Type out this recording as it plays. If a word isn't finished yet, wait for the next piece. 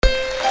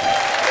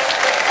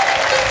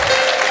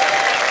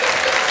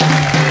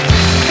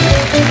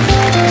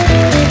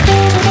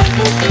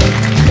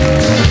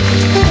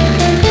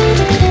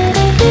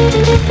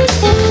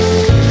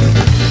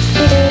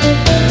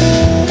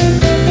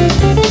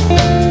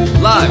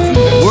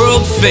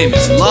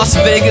famous Las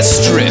Vegas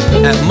Strip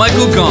at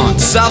Michael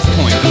Gaughan's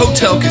SouthPoint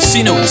Hotel,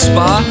 Casino, and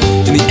Spa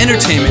in the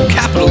entertainment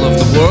capital of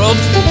the world.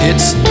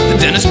 It's the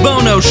Dennis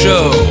Bono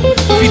Show,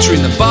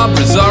 featuring the Bob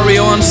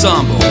Rosario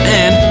Ensemble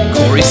and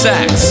Corrie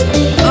Sachs.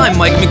 I'm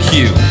Mike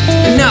McHugh,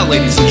 and now,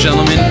 ladies and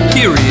gentlemen,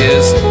 here he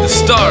is, the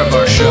star of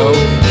our show.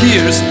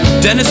 Here's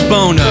Dennis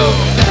Bono.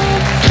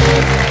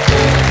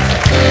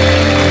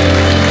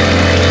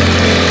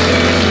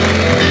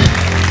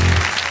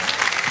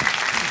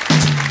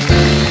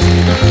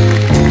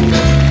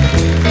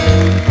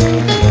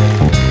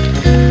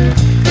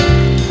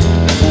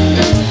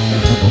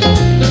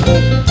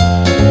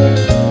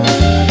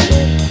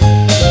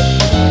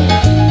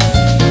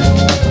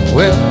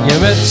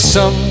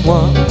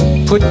 Someone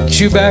put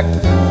you back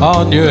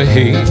on your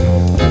head.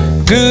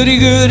 Goody,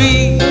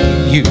 goody,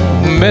 you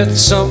met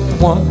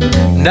someone,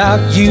 now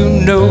you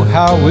know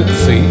how it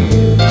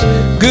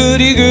feels.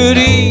 Goody,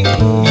 goody,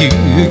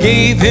 you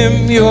gave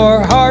him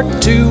your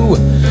heart to,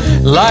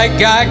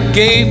 like I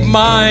gave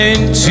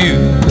mine to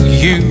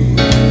you.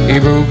 He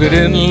broke it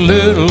in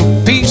little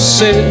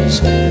pieces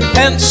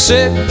and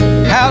said,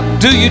 how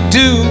do you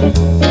do?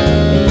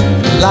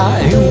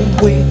 Lie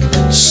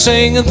awake,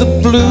 singing the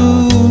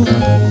blues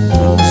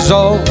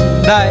all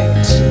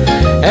night,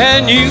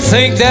 and you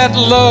think that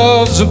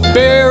love's a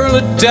barrel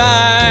of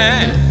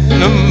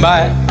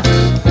dynamite.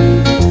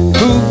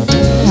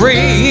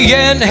 Hooray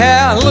and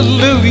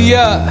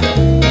hallelujah,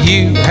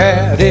 you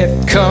had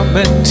it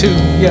coming to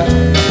ya.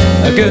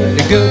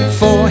 Goody, goody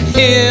for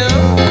him,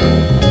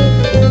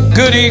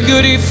 goody,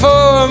 goody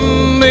for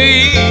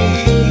me.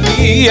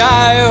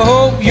 I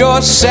hope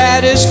you're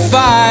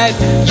satisfied,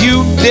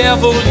 you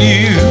devil,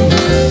 you.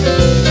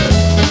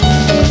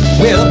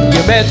 Well,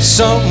 you met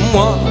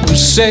someone who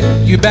set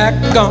you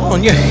back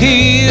on your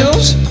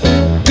heels.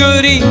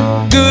 Goody,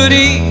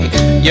 goody,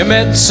 you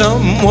met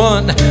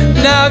someone,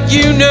 now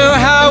you know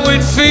how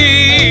it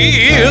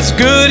feels.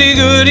 Goody,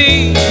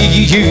 goody,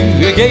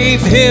 you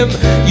gave him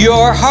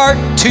your heart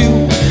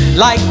to,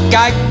 like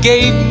I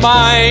gave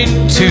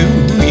mine to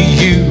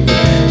you.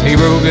 He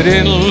broke it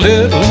in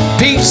little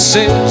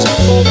pieces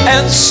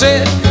and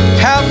said,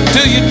 how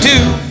do you do?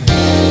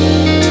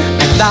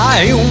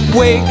 Lie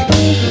awake,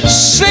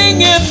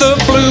 singing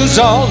the blues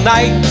all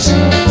night,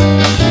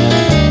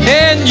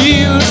 and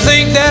you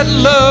think that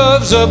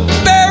love's a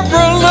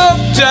barrel of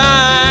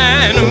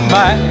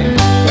dynamite.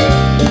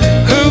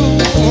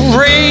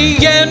 Hooray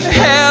and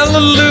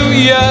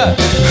hallelujah,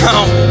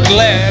 I'm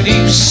glad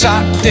he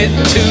socked it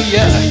to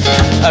ya.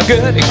 A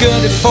goody,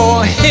 goody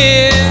for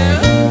him,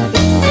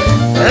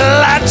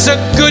 lots of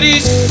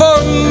goodies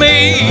for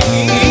me.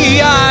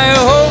 I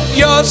hope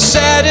you're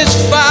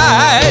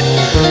satisfied,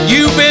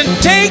 you've been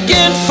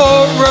taken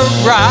for a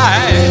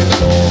ride.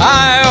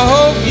 I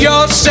hope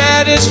you're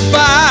satisfied,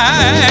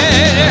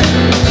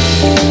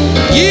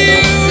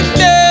 you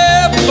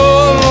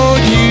devil,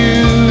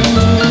 you.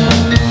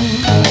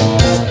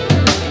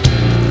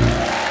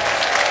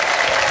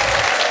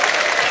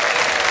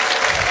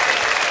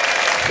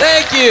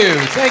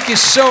 Thank you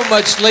so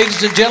much,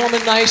 ladies and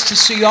gentlemen. Nice to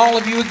see all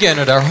of you again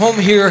at our home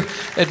here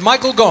at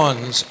Michael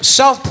Gaughan's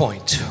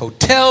SouthPoint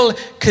Hotel,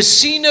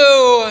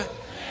 Casino,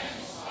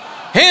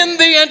 in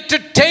the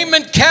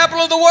entertainment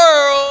capital of the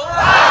world.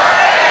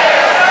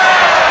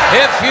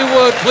 If you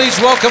would, please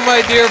welcome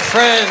my dear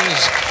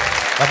friends,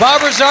 the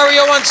Bob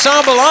Rosario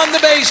Ensemble on the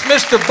bass,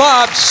 Mr.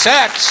 Bob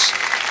Sachs,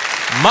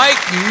 Mike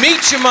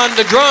Meacham on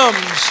the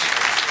drums,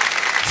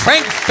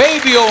 Frank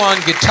Fabio on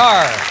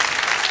guitar,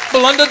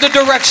 under the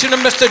direction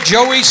of Mr.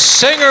 Joey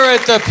Singer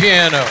at the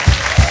piano.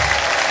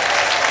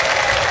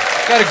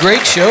 Got a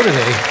great show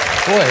today.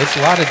 Boy, it's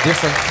a lot of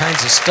different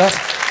kinds of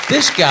stuff.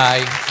 This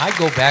guy, I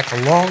go back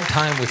a long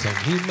time with him.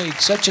 He made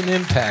such an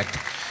impact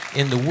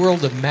in the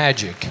world of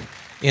magic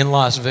in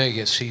Las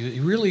Vegas. He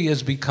really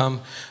has become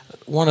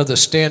one of the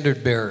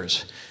standard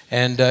bearers.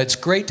 And it's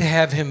great to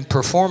have him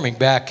performing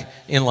back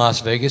in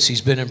Las Vegas.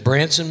 He's been in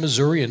Branson,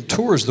 Missouri, and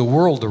tours the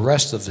world the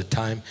rest of the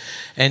time.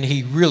 And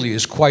he really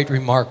is quite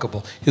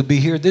remarkable. He'll be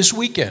here this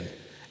weekend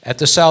at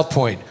the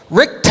SouthPoint.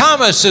 Rick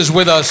Thomas is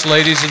with us,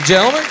 ladies and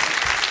gentlemen.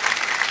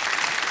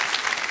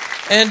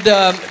 And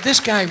this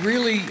guy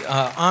really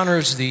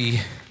honors the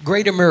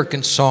Great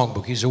American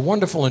Songbook. He's a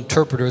wonderful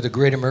interpreter of the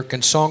Great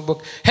American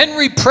Songbook.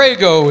 Henry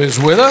Prego is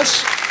with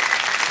us.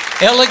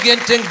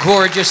 Elegant and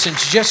gorgeous, and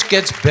she just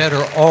gets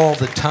better all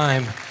the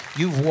time.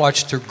 You've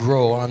watched her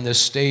grow on this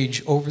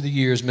stage over the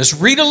years. Miss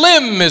Rita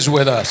Lim is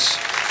with us.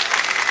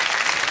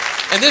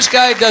 And this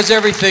guy does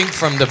everything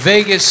from the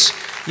Vegas,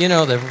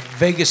 the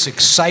Vegas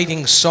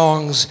exciting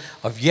songs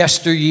of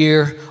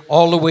yesteryear,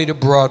 all the way to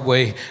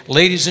Broadway.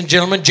 Ladies and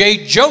gentlemen,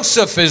 Jay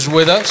Joseph is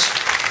with us.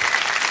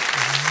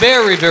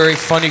 Very, very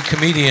funny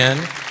comedian.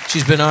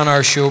 She's been on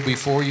our show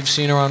before. You've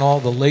seen her on all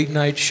the late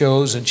night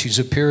shows, and she's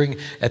appearing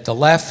at the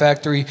Laugh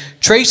Factory.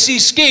 Traci,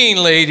 Skene,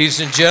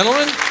 ladies and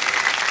gentlemen.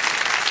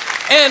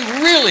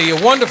 And really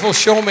a wonderful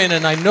showman,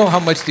 and I know how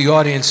much the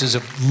audiences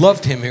have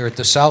loved him here at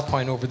the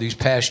SouthPoint over these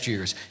past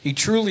years. He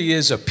truly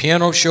is a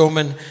piano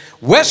showman.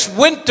 Wes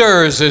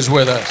Winters is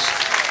with us.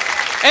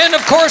 And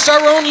of course, our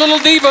own little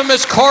diva,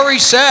 Miss Corrie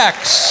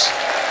Sachs.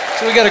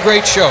 So we got a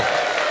great show.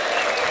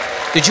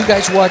 Did you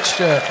guys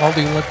watch all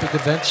the Olympic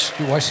events?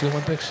 Did you watch the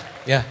Olympics?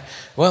 Yeah.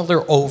 Well,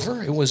 they're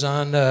over. It was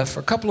on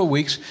for a couple of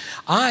weeks.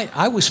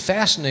 I was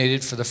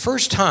fascinated for the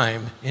first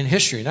time in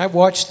history, and I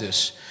watched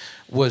this,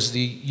 was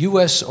the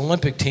U.S.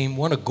 Olympic team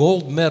won a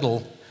gold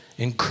medal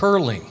in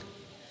curling.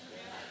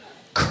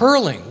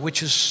 Curling,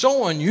 which is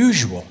so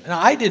unusual. And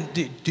I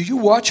didn't. Do you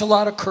watch a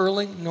lot of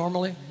curling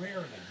normally?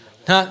 Rarely.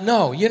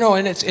 No, you know,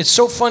 and it's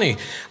so funny.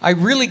 I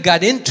really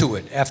got into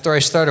it after I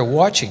started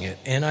watching it,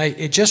 and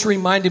it just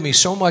reminded me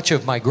so much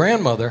of my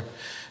grandmother,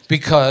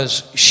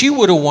 because she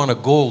would have won a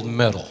gold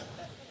medal,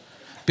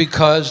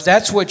 because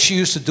that's what she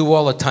used to do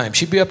all the time.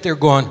 She'd be up there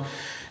going,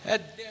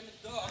 "That damn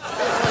it,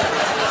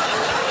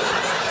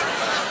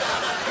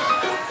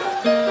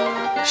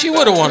 dog." She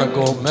would have won a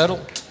gold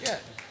medal. Yeah.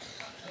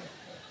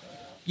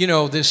 You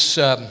know, this.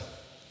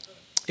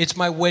 It's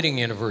my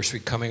wedding anniversary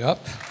coming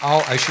up.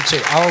 I should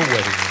say our wedding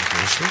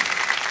anniversary.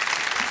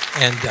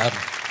 And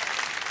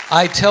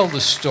I tell the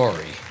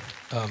story.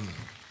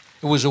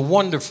 It was a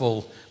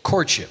wonderful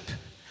courtship.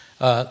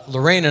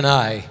 Lorraine and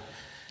I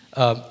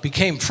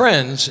became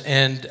friends,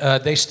 and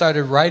they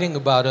started writing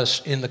about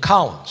us in the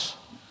columns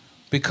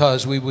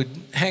because we would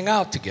hang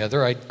out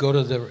together. I'd go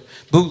to the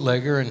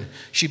bootlegger, and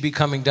she'd be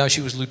coming down. She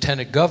was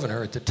lieutenant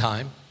governor at the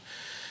time.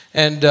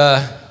 And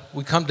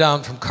we'd come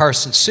down from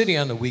Carson City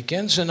on the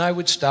weekends, and I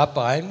would stop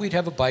by, and we'd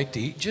have a bite to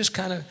eat. Just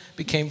kind of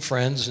became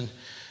friends,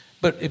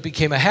 but it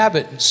became a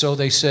habit. And so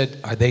they said,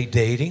 "Are they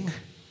dating?"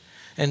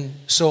 And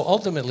so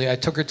ultimately, I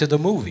took her to the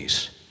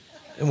movies,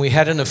 and we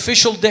had an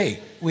official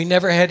date. We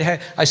never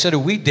had. I said, "Are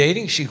we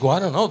dating?" She'd go, "I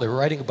don't know. They're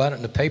writing about it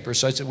in the paper."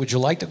 So I said, "Would you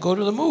like to go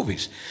to the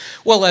movies?"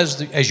 Well,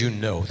 as you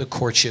know, the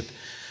courtship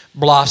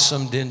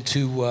blossomed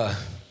into a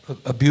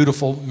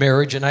beautiful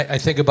marriage, and I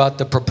think about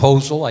the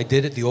proposal. I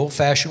did it the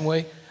old-fashioned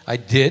way.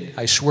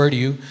 I swear to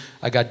you,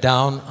 I got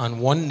down on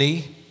one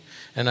knee,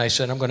 and I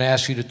said, "I'm going to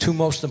ask you the two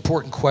most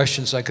important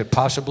questions I could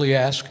possibly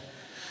ask.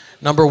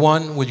 Number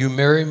one, will you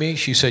marry me?"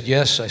 She said,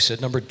 "Yes." I said,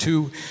 "Number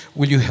two,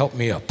 will you help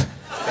me up?"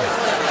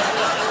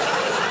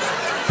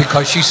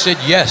 Because she said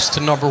yes to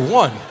number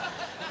one,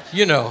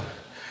 you know.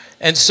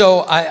 And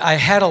so I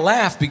had a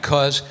laugh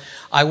because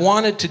I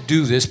wanted to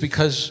do this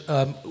because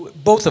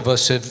both of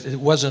us it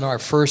wasn't our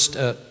first,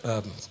 it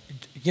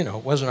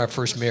wasn't our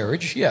first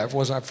marriage. Yeah, it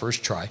wasn't our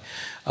first try.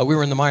 We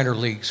were in the minor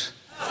leagues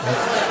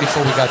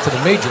before we got to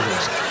the major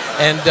leagues.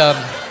 And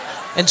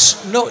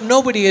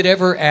nobody had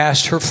ever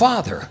asked her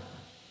father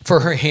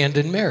for her hand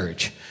in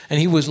marriage. And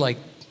he was like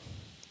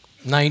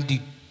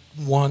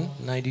 91,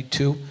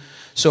 92.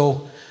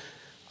 So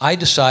I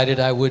decided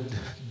I would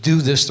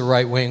do this the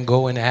right way and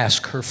go and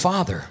ask her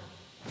father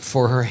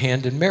for her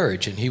hand in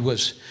marriage. And he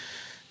was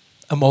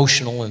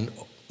emotional and,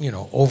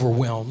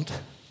 overwhelmed.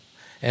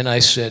 And I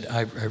said,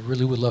 I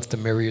really would love to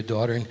marry your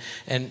daughter.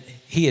 And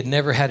he had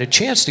never had a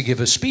chance to give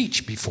a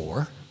speech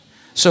before.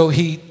 So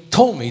he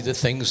told me the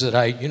things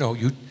that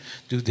you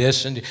do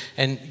this and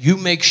you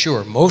make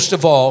sure, most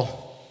of all,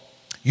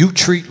 you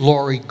treat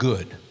Laurie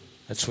good.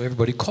 That's what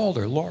everybody called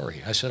her,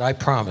 Laurie. I said, "I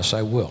promise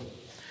I will."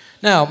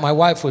 Now, my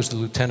wife was the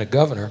lieutenant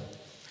governor.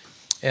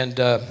 And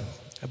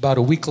about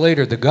a week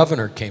later, the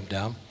governor came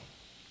down.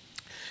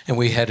 And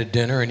we had a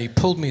dinner, and he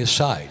pulled me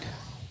aside.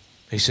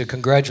 He said,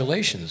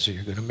 "Congratulations,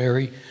 you're going to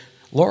marry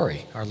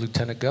Laurie, our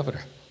lieutenant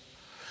governor."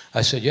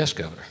 I said, "Yes,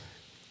 Governor."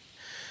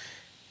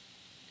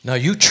 "Now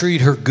you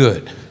treat her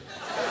good."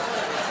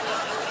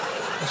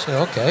 I said,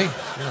 "Okay."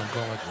 I'm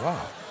going like,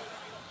 wow,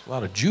 a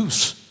lot of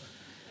juice.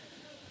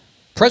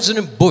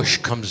 President Bush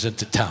comes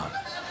into town.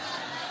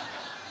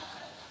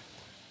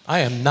 I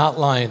am not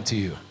lying to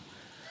you.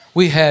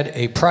 We had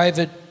a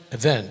private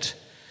event,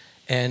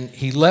 and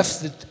he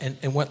left it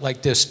and went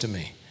like this to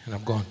me. And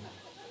I'm going,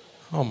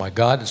 "Oh my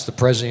God, it's the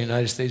President of the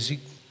United States."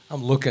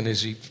 I'm looking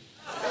as he...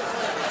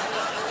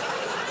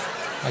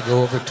 I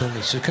go over to him,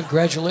 he said,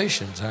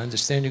 "Congratulations, I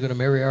understand you're going to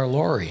marry our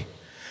Laurie."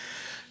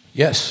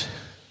 "Yes."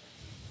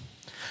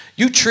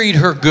 "You treat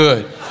her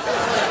good."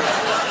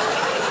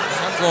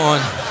 I'm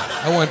going,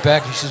 I went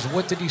back, he says,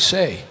 "What did he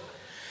say?"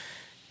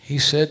 He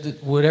said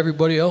that what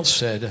everybody else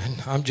said,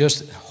 and I'm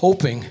just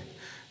hoping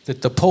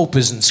that the Pope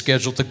isn't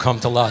scheduled to come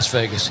to Las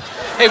Vegas.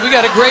 Hey, we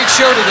got a great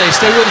show today.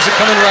 Stay with us. We're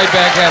coming right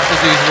back after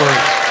these words.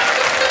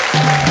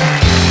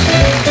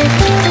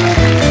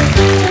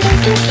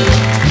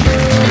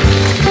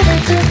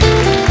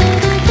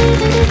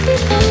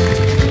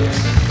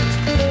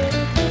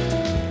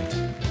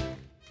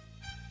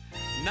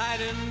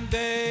 Night and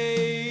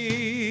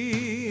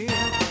day.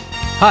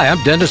 Hi,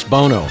 I'm Dennis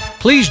Bono.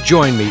 Please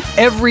join me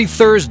every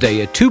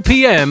Thursday at 2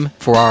 p.m.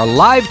 for our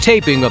live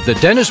taping of The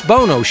Dennis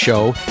Bono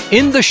Show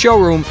in the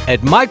showroom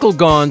at Michael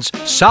Gaughan's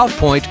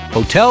SouthPoint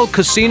Hotel,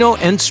 Casino,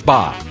 and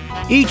Spa.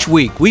 Each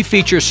week, we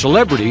feature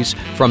celebrities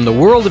from the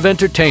world of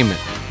entertainment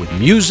with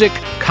music,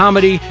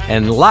 comedy,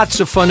 and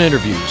lots of fun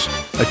interviews.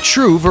 A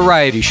true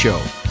variety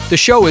show. The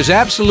show is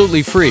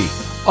absolutely free.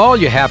 All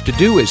you have to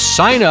do is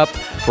sign up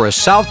for a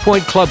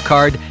SouthPoint Club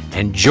card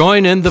and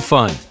join in the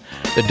fun.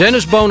 The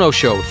Dennis Bono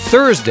Show,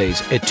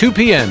 Thursdays at 2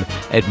 p.m.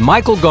 at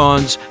Michael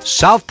Gaughan's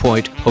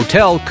SouthPoint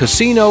Hotel,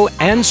 Casino,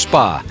 and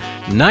Spa,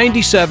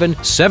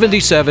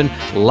 9777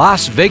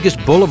 Las Vegas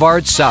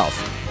Boulevard South.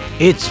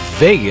 It's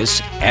Vegas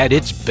at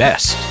its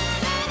best.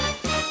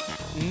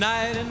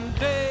 Night and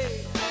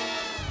day,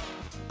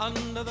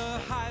 under the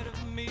height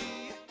of me.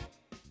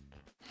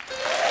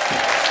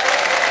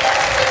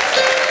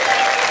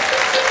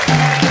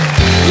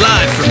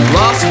 Live from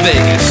Las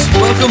Vegas,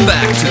 welcome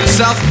back to the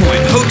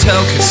SouthPoint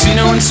Hotel,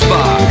 Casino, and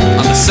Spa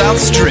on the South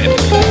Strip.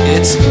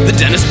 It's the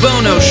Dennis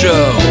Bono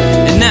Show.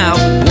 And now,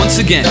 once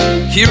again,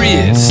 here he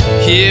is.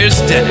 Here's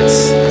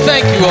Dennis.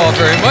 Thank you all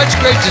very much.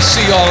 Great to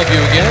see all of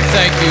you again.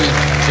 Thank you,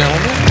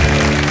 gentlemen.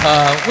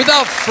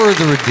 Without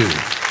further ado,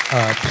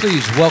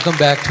 please welcome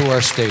back to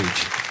our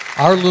stage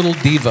our little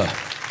diva,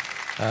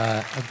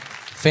 a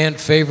fan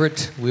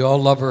favorite. We all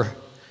love her.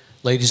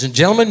 Ladies and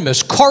gentlemen,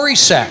 Miss Corrie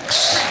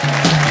Sachs.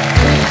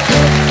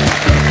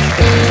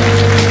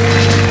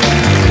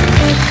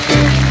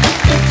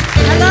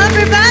 Hello,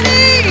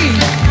 everybody.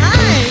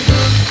 Hi.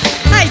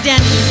 Hi,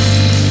 Dennis.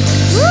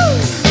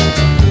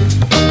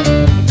 Woo.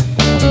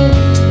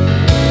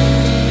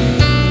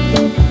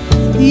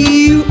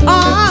 You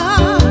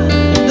are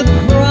the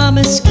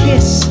promised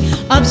kiss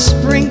of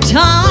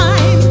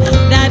springtime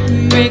that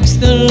makes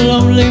the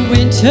lonely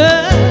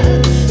winter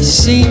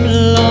seem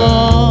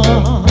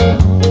long.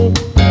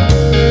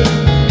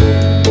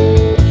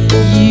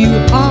 You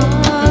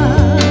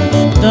are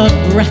the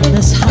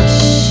breathless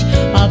hush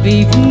of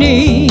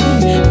evening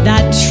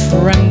that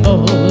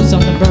trembles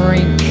on the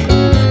brink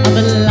of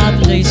a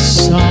lovely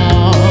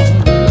song.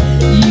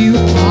 You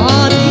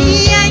are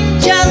the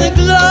angelic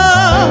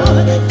glow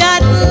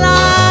that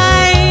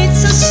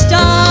lights a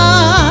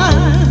star.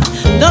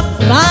 The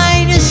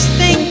finest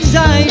things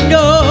I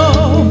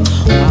know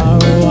are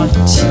what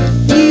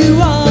you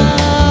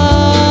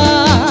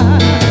are.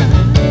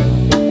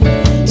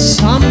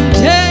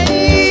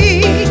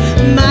 Someday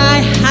my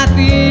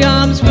happy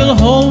arms will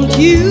hold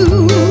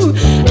you,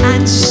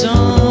 and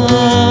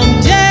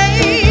someday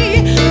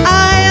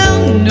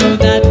I'll know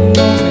that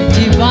moment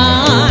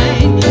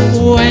divine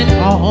when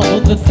all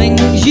the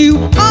things you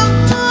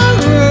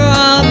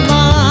are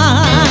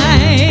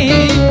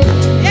mine.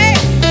 Yeah.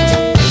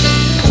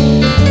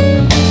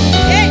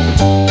 Yeah.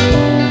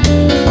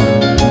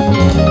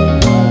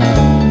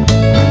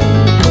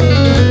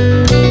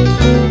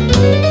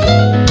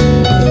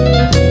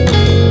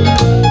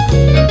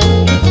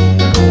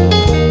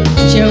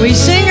 Joey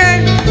Singer.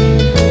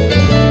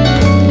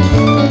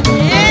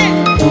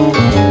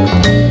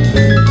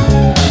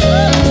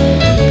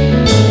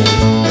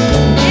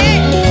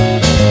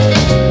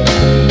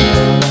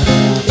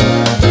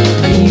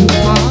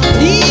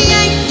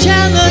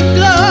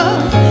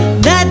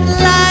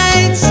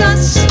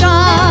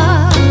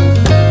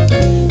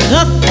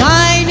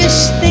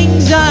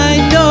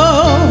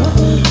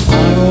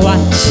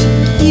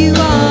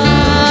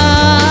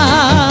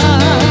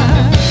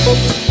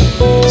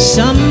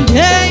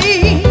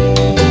 Someday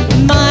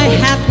my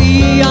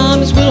happy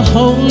arms will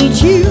hold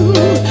you,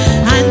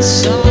 and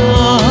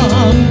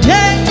someday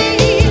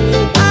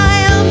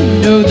I'll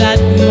know that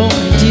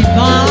moment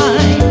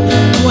divine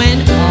when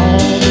all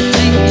the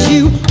things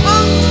you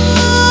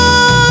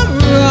are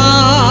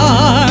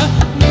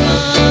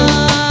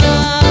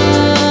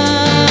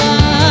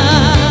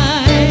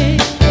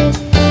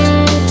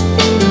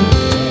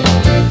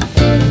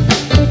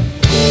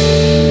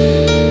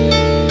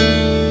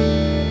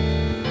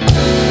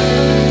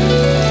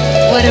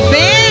What a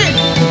band!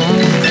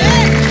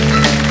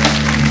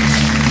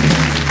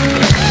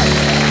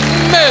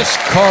 Miss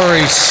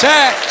Corrie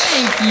Sachs.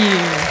 Thank you.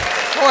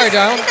 Boy,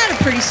 down. Isn't that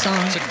a pretty song?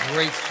 It's a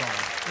great song.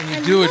 And you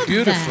I do it love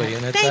beautifully.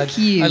 that. And Thank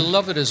you. I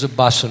love it as a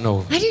bossa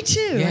nova. I do too.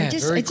 Yeah,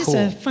 very it's cool.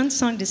 just a fun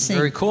song to sing.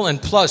 Very cool. And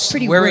plus,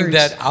 Pretty wearing words.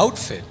 that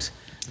outfit,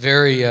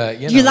 very,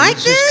 You like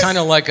it's just this? kind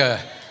of like a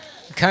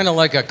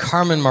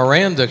Carmen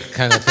Miranda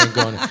kind of thing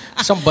going.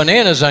 Some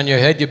bananas on your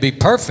head, you'd be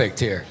perfect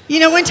here. You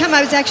know, one time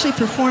I was actually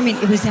performing,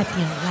 it was at the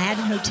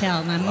Aladdin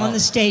Hotel, and I'm on the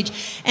stage,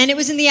 and it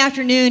was in the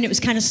afternoon, it was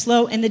kind of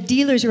slow, and the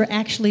dealers were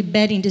actually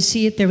betting to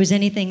see if there was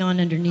anything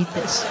on underneath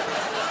this.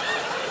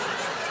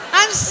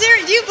 I'm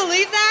serious, do you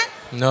believe that?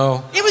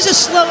 No. It was a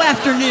slow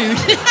afternoon.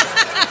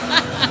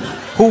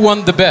 Who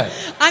won the bet?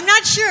 I'm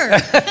not sure.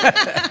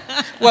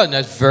 Well,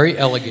 that's very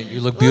elegant.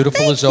 You look beautiful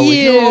thank as always.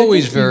 you. You're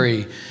always Thank you.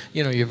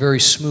 very, you're very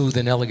smooth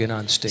and elegant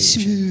on stage.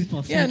 Smooth.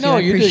 Well, Yeah, thank no, you. I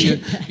you do.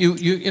 appreciate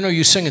that.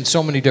 You sing in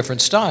so many different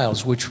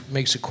styles, which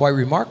makes it quite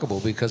remarkable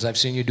because I've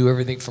seen you do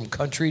everything from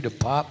country to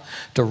pop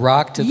to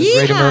rock to the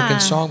Great Yeah. American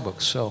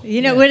Songbook. So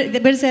You know, yeah.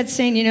 what is that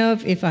saying? You know,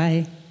 if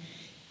I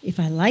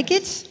like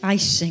it, I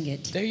sing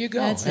it. There you go.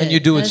 That's And you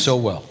do it That's- so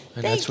well.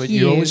 And Thank that's what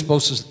you. you're always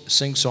supposed to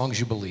sing songs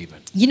you believe in.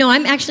 You know,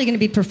 I'm actually going to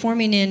be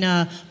performing in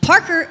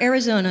Parker,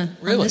 Arizona.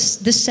 On Really?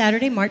 this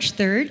Saturday, March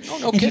 3rd. Oh,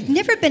 no If you've kidding.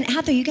 never been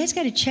out there, you guys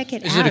got to check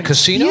it out. Is it a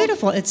casino? It's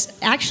beautiful. It's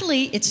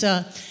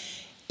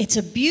It's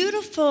a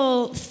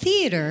beautiful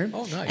theater.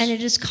 Oh, nice. And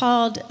it is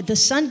called the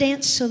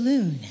Sundance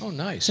Saloon. Oh,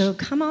 nice. So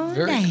come on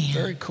very, down.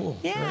 Very cool.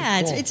 Yeah,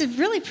 very cool. It's a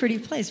really pretty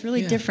place,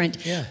 really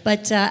different. Yeah.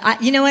 But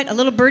you know what? A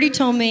little birdie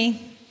told me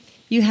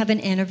you have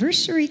an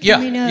anniversary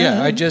coming up.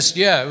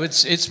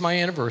 It's my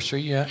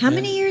anniversary, yeah. How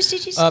many years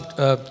did you say?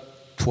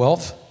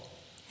 12.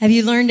 Have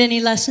you learned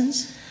any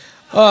lessons?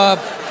 I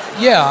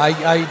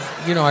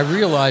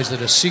realized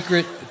that a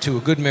secret to a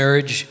good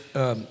marriage,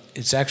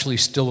 it's actually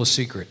still a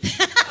secret.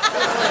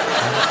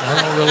 I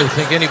don't really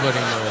think anybody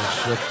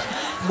knows. But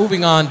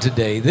moving on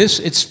today,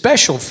 it's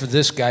special for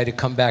this guy to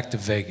come back to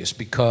Vegas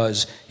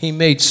because he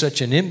made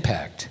such an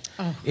impact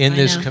in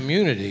this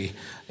community,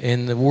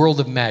 in the world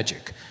of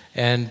magic.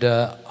 And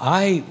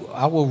I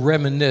will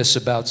reminisce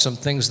about some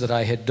things that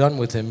I had done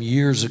with him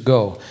years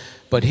ago.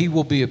 But he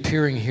will be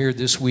appearing here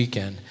this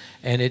weekend,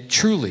 and it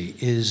truly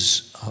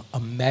is a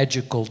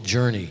magical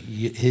journey.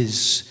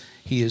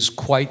 He is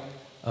quite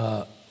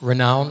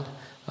renowned.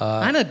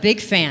 I'm a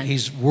big fan.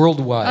 He's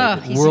worldwide.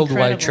 Oh, he's worldwide,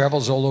 incredible.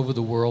 travels all over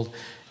the world,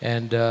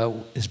 and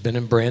has been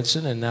in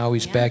Branson, and now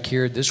he's back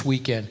here this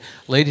weekend.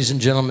 Ladies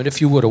and gentlemen,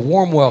 if you would, a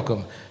warm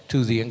welcome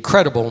to the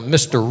incredible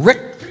Mr.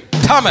 Rick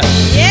Thomas.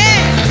 Yeah!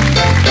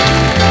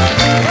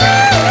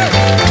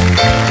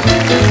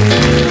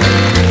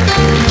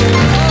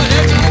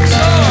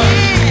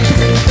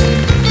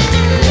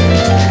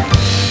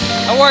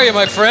 How are you,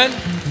 my friend?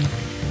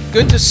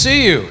 Good to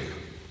see you.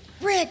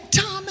 Rick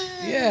Thomas!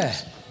 Yeah.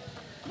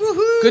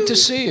 Woohoo! Good to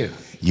see you.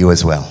 You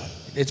as well.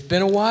 It's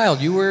been a while.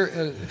 You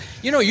were,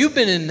 you've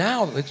been in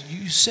now,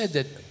 you said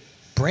that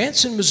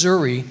Branson,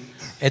 Missouri,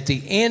 at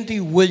the Andy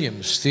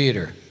Williams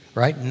Theater,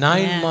 right?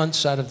 9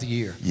 months out of the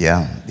year.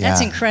 Yeah.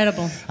 That's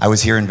incredible. I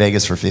was here in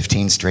Vegas for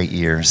 15 straight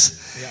years,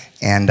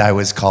 and I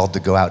was called to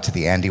go out to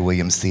the Andy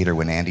Williams Theater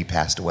when Andy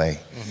passed away.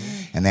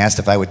 Mm-hmm. And they asked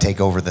if I would take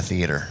over the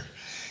theater.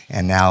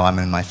 And now I'm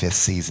in my 5th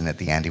season at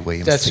the Andy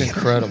Williams Theater. That's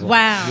incredible.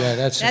 Wow. Yeah,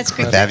 that's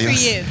incredible. Good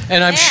for you.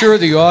 And I'm sure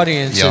the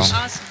audience is...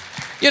 Awesome.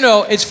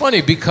 It's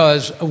funny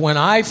because when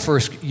I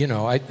first,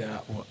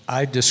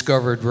 I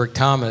discovered Rick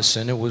Thomas,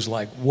 and it was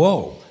like,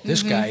 whoa,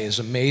 this guy is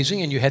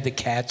amazing. And you had the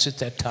cats at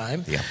that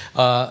time. Yeah.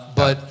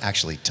 But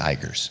actually,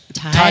 tigers.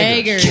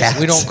 Tigers. Cats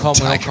we don't call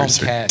them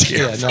tigers are cats.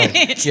 Yeah, no.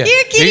 Yeah.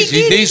 Here,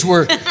 kitty. These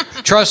were,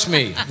 trust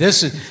me,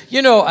 this is,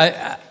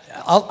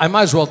 I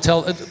might as well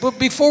tell, but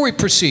before we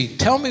proceed,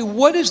 tell me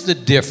what is the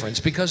difference?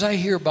 Because I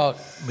hear about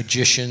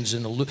magicians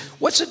and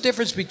what's the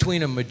difference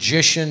between a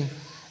magician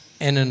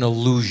and an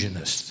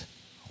illusionist?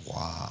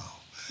 Wow.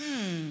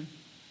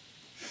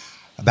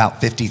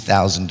 About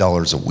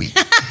 $50,000 a week.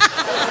 That's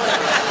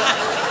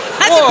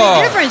a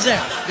big difference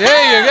there.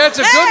 Yeah, that's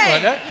a good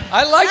one.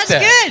 I like that's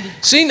that. That's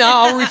good. See,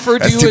 now I'll refer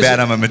to That's you too as bad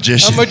I'm a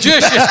magician. A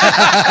magician.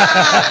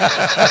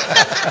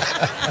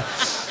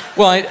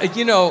 Well,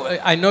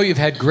 I know you've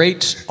had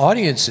great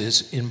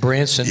audiences in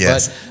Branson,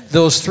 Yes. but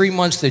those 3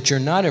 months that you're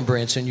not in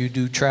Branson, you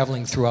do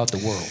traveling throughout the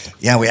world.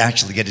 Yeah, we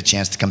actually get a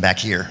chance to come back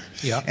here.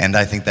 Yeah. And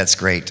I think that's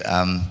great.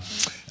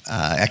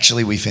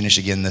 Actually, we finish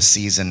again this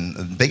season.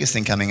 The biggest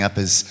thing coming up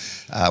is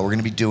we're going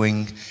to be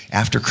doing,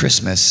 after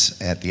Christmas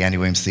at the Andy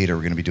Williams Theater,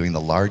 we're going to be doing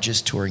the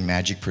largest touring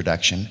magic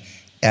production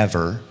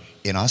ever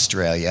in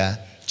Australia,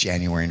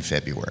 January and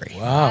February.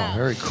 Wow,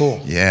 very cool.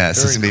 Yeah,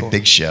 so it's Very going to be a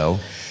big show.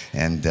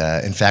 And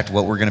in fact,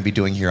 what we're going to be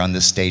doing here on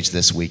this stage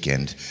this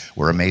weekend,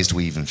 we're amazed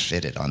we even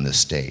fit it on this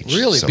stage.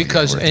 Really? So,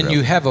 Because, we're and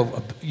you thrilled.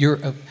 have you're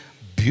a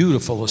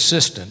beautiful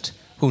assistant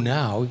who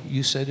now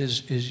you said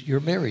is you're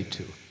married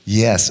to.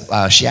 Yes,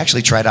 she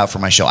actually tried out for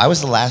my show. I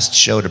was the last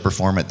show to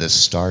perform at this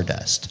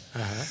Stardust.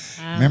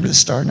 Remember the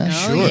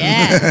Stardust? Oh, sure.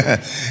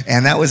 Yeah.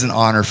 And that was an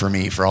honor for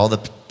me, for all the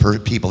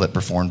people that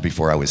performed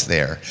before I was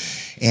there.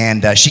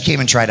 And she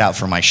came and tried out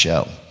for my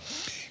show.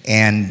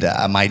 And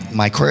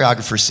my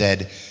choreographer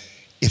said,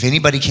 if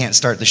anybody can't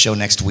start the show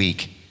next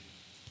week,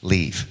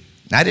 leave.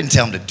 And I didn't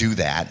tell him to do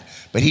that,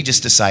 but he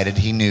just decided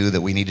he knew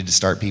that we needed to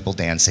start people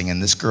dancing,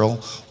 and this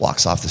girl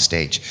walks off the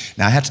stage.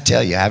 Now, I have to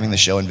tell you, having the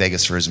show in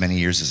Vegas for as many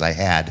years as I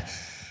had,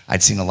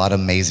 I'd seen a lot of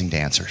amazing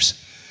dancers,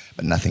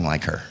 but nothing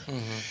like her.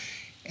 Mm-hmm.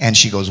 And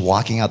she goes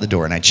walking out the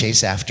door, and I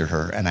chase after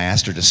her, and I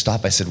asked her to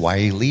stop. I said, why are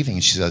you leaving?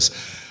 And she says,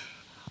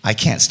 I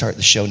can't start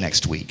the show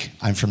next week.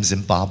 I'm from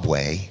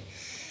Zimbabwe,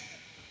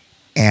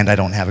 and I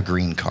don't have a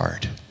green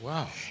card.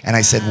 Wow. And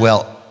I said,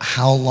 well,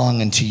 how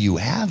long until you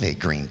have a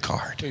green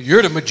card?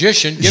 You're the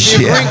magician. Give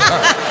me a green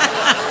card.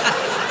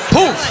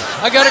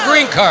 Poof! I got a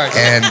green card.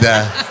 And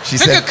she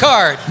Pick said, a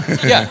card.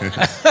 Yeah.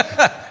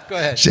 Go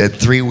ahead. she had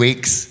 3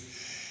 weeks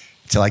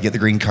till I get the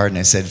green card, and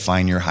I said,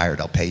 fine, you're hired.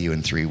 I'll pay you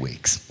in 3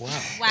 weeks. Wow.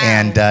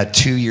 And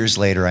 2 years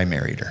later, I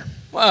married her.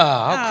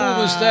 Wow, how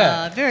cool was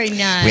that? Very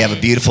nice. We have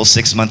a beautiful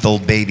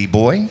 6-month-old baby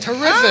boy.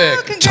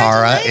 Terrific.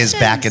 Tara is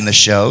back in the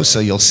show, so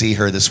you'll see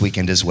her this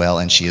weekend as well,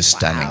 and she is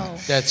stunning. Wow.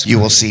 That's You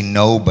will great. see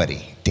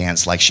nobody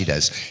dance like she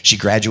does. She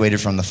graduated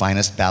from the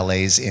finest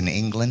ballets in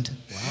England.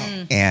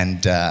 Wow.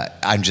 And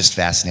I'm just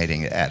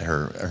fascinating at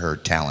her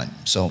talent.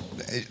 So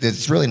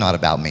it's really not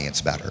about me, it's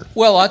about her.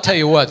 Well, I'll tell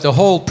you what, the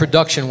whole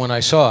production when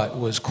I saw it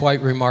was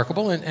quite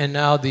remarkable, and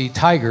now the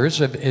tigers,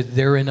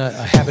 they're in a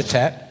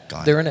habitat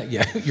gone. They're in a,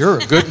 yeah, you're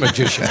a good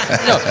magician.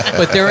 No,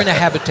 but they're in a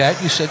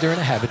habitat. You said they're in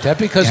a habitat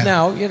because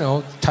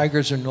now,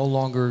 tigers are no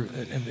longer,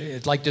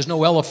 it's like there's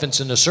no elephants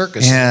in the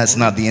circus. Yeah, it's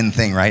not the in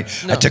thing, right?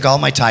 No. I took all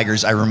my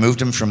tigers, I removed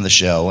them from the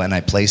show, and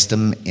I placed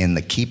them in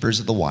the Keepers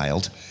of the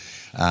Wild,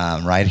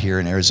 right here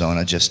in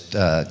Arizona, just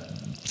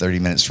 30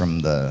 minutes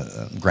from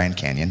the Grand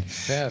Canyon.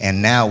 Fab.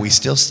 And now we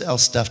still sell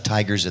stuffed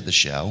tigers at the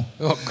show,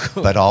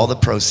 but all the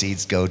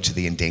proceeds go to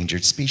the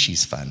Endangered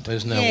Species Fund.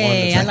 Isn't that Yay,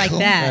 wonderful? I like that.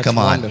 That's Come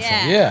on. wonderful.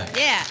 Yeah.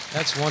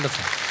 That's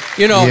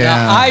wonderful.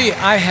 Now,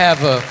 I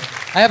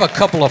have a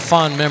couple of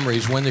fond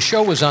memories. When the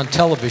show was on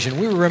television,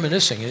 we were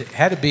reminiscing. It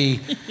had to be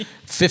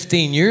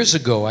 15 years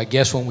ago, I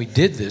guess, when we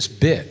did this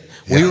bit.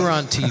 We were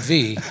on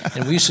TV,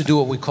 and we used to do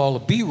what we call a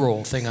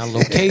B-roll thing on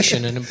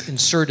location and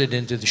insert it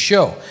into the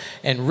show.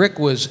 And Rick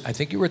was, I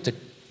think you were at the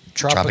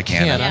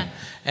Tropicana,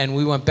 and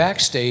we went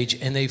backstage,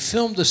 and they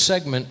filmed a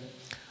segment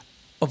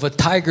of a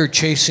tiger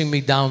chasing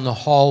me down the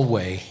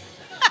hallway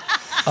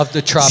of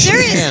the Tropicana.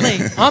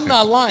 Seriously? I'm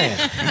not lying.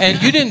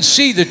 And you didn't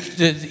see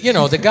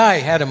the guy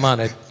had him on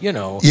it,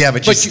 Yeah,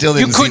 but you still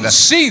didn't you see couldn't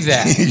see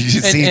that. You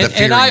see the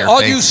fear in your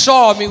all face. you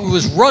saw,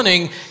 was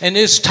running, and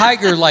this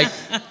tiger,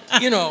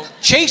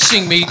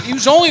 chasing me. He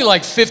was only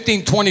like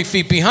 15, 20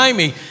 feet behind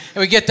me. And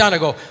we get down, I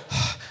go,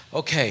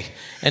 okay.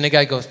 And the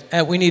guy goes,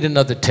 we need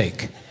another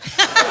take.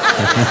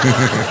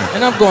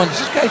 And I'm going,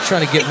 this guy's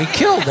trying to get me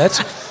killed.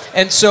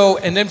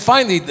 And then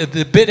finally,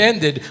 the bit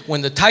ended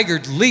when the tiger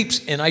leaps,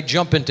 and I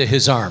jump into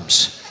his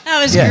arms.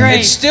 That was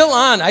great. It's still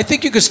on. I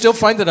think you can still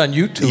find it on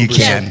YouTube. You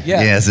can.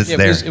 Yeah. Yes, it's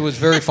there. It was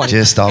very funny.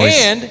 Just always.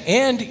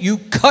 And you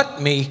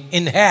cut me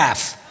in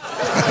half.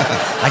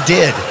 I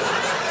did.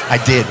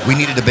 We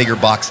needed a bigger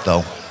box,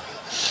 though.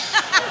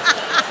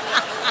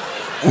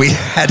 We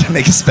had to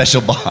make a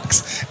special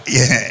box.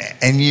 Yeah.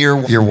 And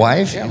your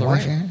wife? Yeah, Your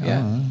wife?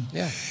 Lorraine.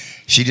 Yeah.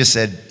 She just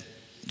said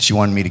she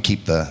wanted me to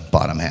keep the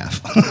bottom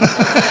half.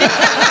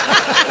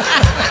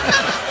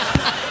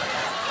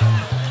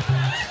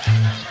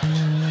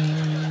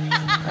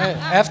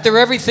 After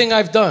everything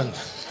I've done.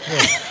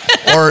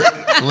 Or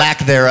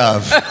lack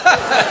thereof.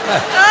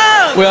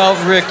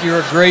 Well, Rick, you're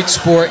a great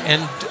sport.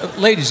 And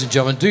ladies and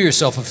gentlemen, do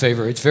yourself a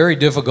favor. It's very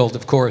difficult,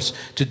 of course,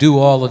 to do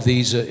all of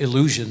these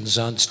illusions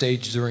on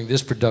stage during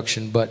this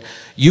production, but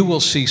you will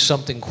see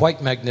something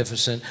quite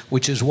magnificent,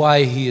 which is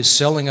why he is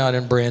selling out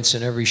in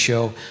Branson every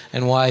show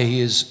and why he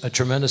is a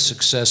tremendous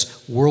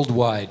success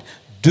worldwide.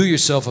 Do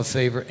yourself a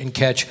favor and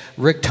catch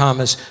Rick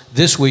Thomas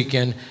this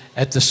weekend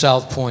at the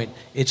SouthPoint.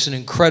 It's an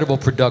incredible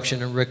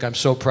production, and Rick, I'm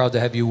so proud to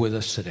have you with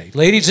us today.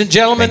 Ladies and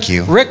gentlemen, thank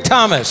you. Rick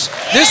Thomas,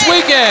 this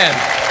weekend.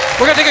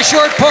 We're going to take a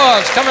short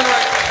pause. Coming right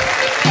back.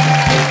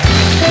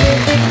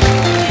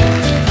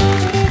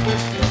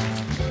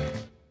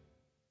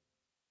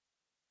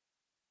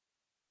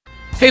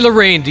 Hey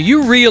Lorraine, do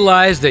you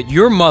realize that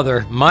your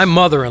mother, my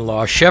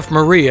mother-in-law, Chef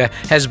Maria,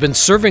 has been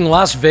serving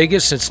Las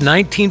Vegas since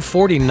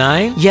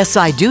 1949? Yes,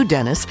 I do,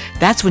 Dennis.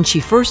 That's when she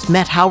first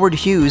met Howard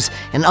Hughes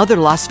and other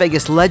Las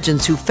Vegas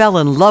legends who fell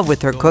in love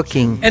with her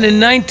cooking. And in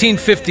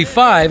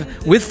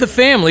 1955, with the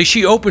family,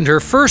 she opened her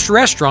first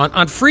restaurant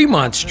on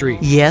Fremont Street.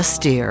 Yes,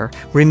 dear.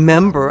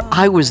 Remember,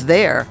 I was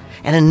there.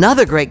 And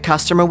another great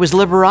customer was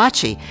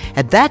Liberace.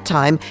 At that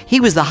time,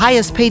 he was the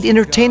highest paid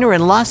entertainer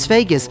in Las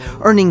Vegas,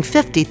 earning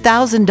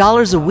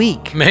 $50,000 a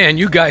week. Man,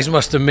 you guys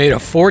must have made a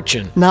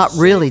fortune. Not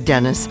really,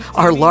 Dennis.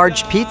 Our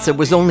large pizza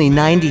was only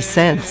 90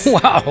 cents.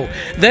 Wow.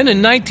 Then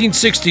in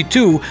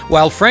 1962,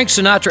 while Frank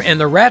Sinatra and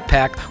the Rat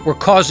Pack were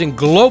causing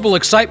global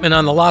excitement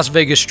on the Las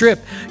Vegas Strip,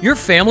 your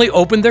family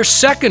opened their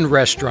second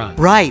restaurant.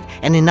 Right.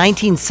 And in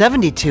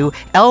 1972,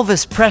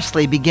 Elvis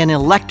Presley began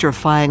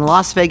electrifying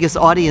Las Vegas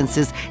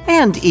audiences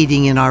and eating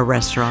in our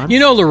restaurant.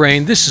 You know,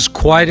 Lorraine, this is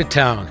quite a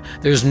town.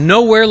 There's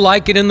nowhere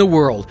like it in the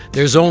world.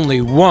 There's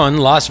only one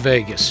Las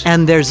Vegas.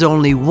 And there's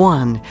only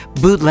one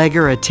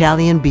Bootlegger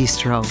Italian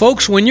Bistro.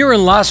 Folks, when you're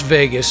in Las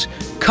Vegas,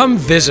 come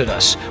visit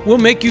us. We'll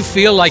make you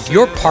feel like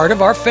you're part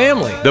of our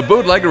family. The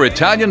Bootlegger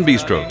Italian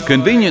Bistro,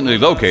 conveniently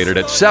located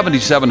at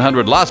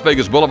 7700 Las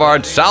Vegas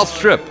Boulevard, South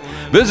Strip.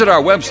 Visit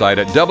our website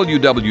at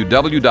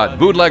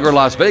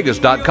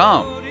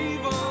www.bootleggerlasvegas.com.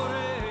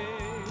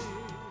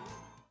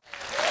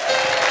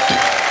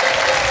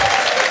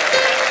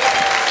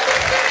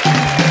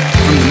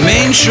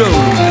 Main showroom,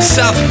 the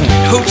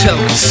SouthPoint Hotel,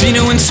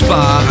 Casino, and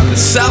Spa on the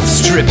South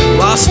Strip in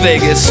Las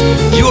Vegas.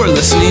 You're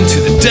listening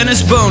to The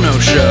Dennis Bono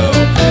Show.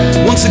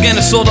 Once again,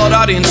 a sold-out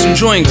audience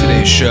enjoying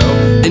today's show.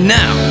 And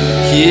now,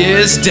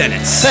 here's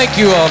Dennis. Thank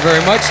you all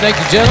very much. Thank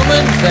you,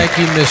 gentlemen. Thank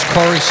you, Miss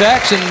Corrie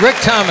Sachs and Rick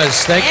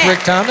Thomas. Thank you,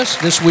 Rick Thomas,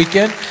 this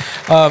weekend.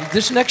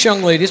 This next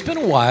young lady, it's been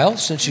a while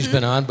since she's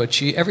been on,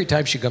 but every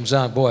time she comes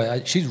on,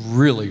 boy, she's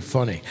really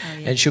funny. Oh,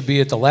 yeah. And she'll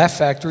be at the Laugh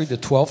Factory the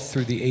 12th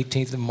through the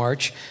 18th of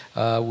March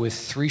with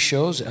 3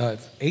 shows,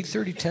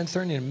 8:30,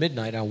 10:30, and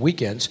midnight on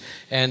weekends.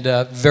 And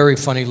very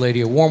funny lady.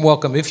 A warm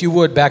welcome, if you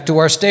would, back to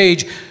our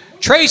stage,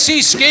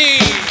 Traci Skene.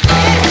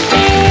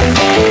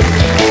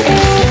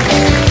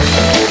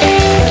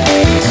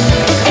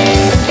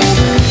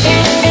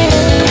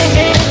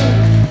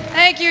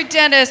 Thank you,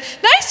 Dennis.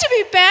 Nice to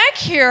be back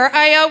here.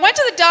 I went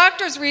to the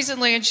doctor's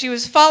recently, and she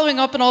was following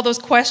up on all those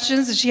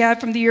questions that she had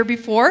from the year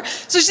before.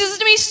 So she says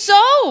to me,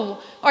 "So,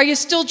 are you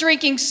still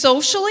drinking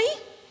socially?"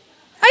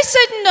 I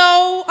said,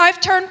 "No, I've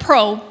turned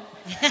pro."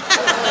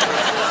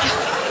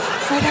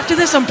 Right after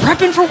this, I'm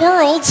prepping for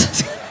Worlds.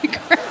 It's gonna be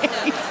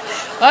great.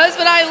 My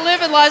husband and I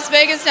live in Las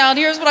Vegas now, and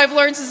here's what I've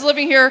learned since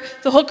living here.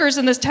 The hookers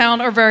in this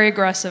town are very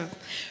aggressive.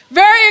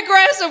 Very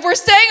aggressive. We're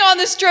staying on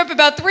this strip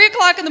about 3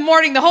 o'clock in the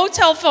morning. The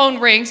hotel phone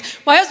rings.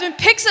 My husband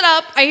picks it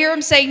up. I hear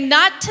him say,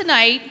 "Not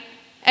tonight,"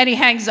 and he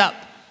hangs up.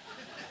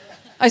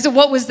 I said,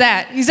 "What was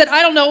that?" He said,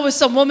 "I don't know. It was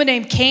some woman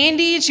named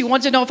Candy, and she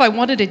wanted to know if I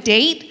wanted a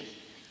date."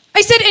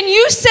 I said, "And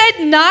you said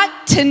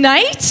not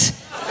tonight?"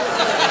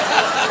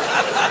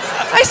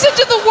 I said,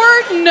 "Did the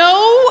word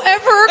no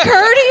ever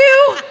occur to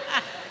you?"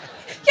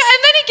 Yeah,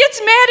 and then he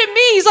gets mad at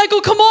me. He's like,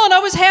 "Oh, come on, I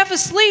was half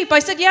asleep." I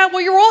said, "Yeah,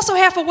 well, you're also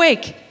half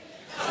awake."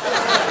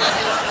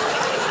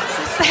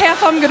 That's the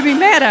half I'm going to be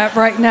mad at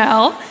right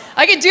now.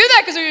 I can do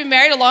that because we've been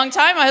married a long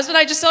time. My husband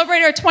and I just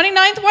celebrated our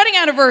 29th wedding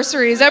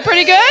anniversary. Is that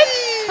pretty good?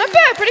 Not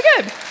bad, pretty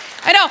good.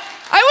 I know.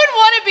 I wouldn't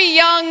want to be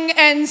young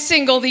and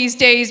single these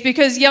days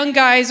because young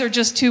guys are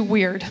just too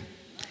weird.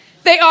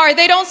 They are.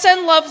 They don't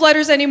send love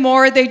letters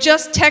anymore. They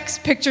just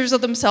text pictures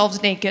of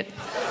themselves naked.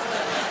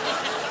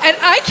 And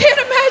I can't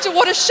imagine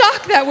what a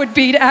shock that would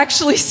be to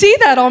actually see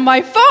that on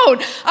my phone.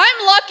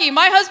 I'm lucky.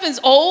 My husband's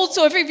old,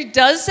 so if he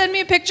does send me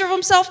a picture of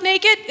himself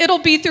naked, it'll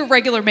be through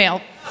regular mail.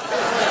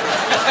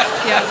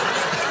 Yeah.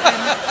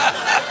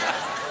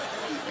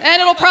 And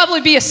it'll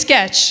probably be a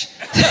sketch.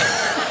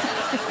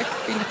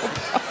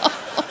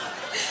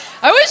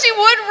 I wish he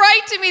would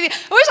write to me.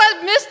 I wish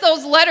I'd missed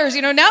those letters.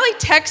 You know, now he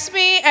texts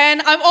me,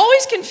 and I'm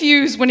always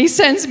confused when he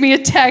sends me a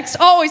text.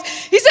 Always.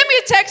 He sent me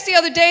a text the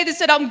other day that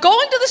said, "I'm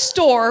going to the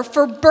store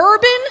for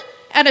bourbon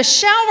and a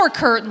shower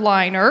curtain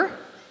liner.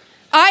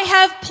 I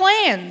have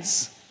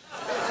plans."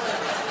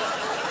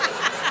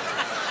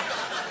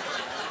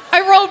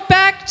 I wrote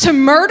back, "To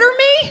murder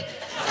me?"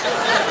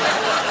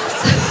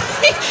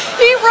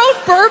 He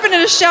wrote bourbon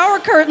and a shower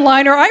curtain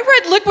liner. I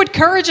read liquid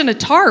courage and a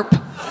tarp.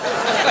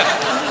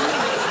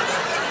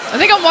 I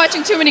think I'm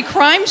watching too many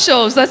crime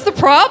shows. That's the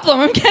problem.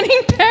 I'm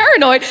getting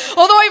paranoid.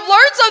 Although I've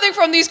learned something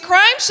from these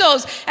crime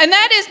shows, and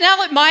that is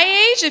now at my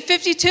age, at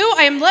 52,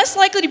 I am less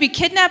likely to be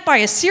kidnapped by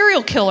a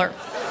serial killer.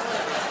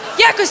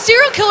 Yeah, because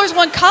serial killers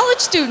want college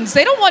students.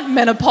 They don't want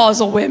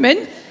menopausal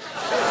women.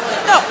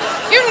 No,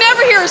 you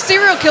never hear a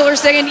serial killer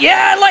saying,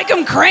 "Yeah, I like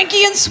them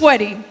cranky and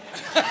sweaty."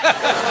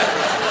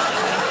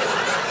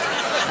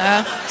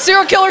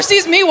 Serial killer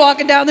sees me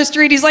walking down the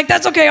street. He's like,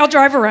 "That's okay, I'll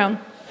drive around."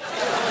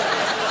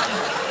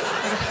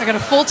 I got a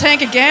full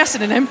tank of gas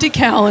and an empty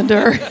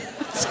calendar.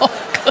 It's all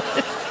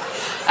good.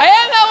 I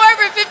am,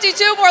 however, at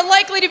 52, more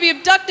likely to be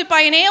abducted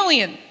by an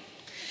alien.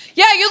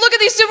 Yeah, you look at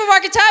these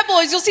supermarket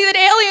tabloids, you'll see that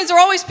aliens are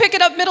always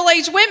picking up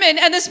middle-aged women,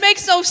 and this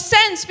makes no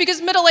sense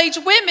because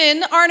middle-aged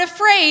women aren't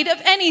afraid of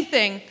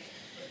anything.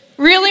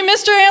 Really,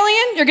 Mr.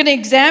 Alien? You're gonna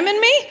examine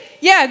me?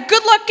 Yeah,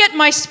 good luck getting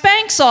my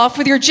Spanx off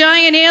with your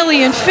giant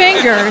alien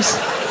fingers.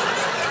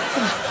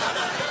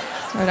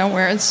 Sorry, I'm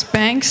wearing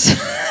Spanx.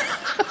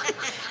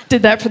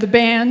 Did that for the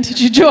band. Did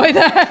you enjoy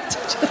that?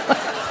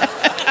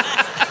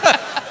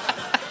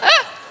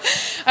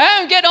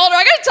 I'm getting older.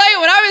 I gotta tell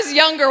you, when I was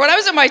younger, when I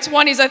was in my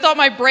 20s, I thought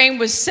my brain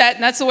was set,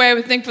 and that's the way I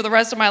would think for the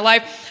rest of my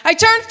life. I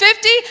turned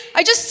 50,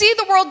 I just see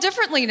the world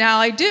differently now.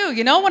 I do,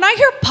 you know? When I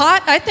hear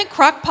pot, I think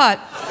crock pot.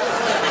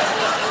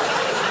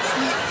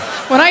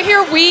 When I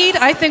hear weed,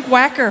 I think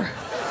whacker.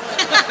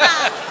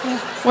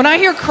 When I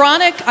hear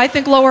chronic, I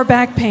think lower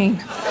back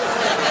pain.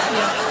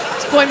 At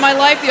this point in my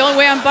life, the only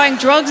way I'm buying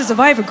drugs is if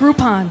I have a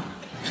Groupon.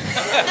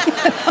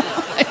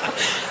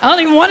 I don't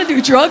even want to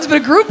do drugs, but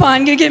a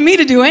Groupon can get me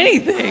to do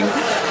anything.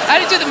 I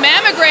had to do the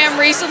mammogram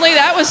recently.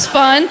 That was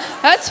fun.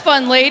 That's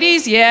fun,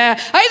 ladies. Yeah.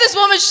 I had this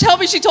woman tell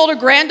me she told her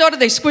granddaughter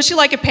they squish you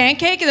like a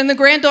pancake, and then the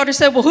granddaughter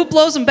said, "Well, who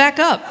blows them back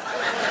up?"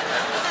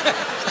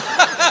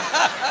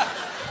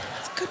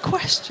 That's a good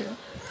question.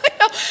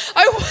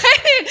 I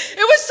went in.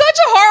 It was such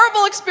a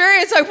horrible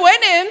experience. I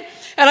went in,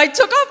 and I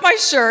took off my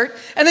shirt,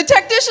 and the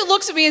technician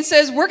looks at me and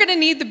says, "We're going to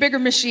need the bigger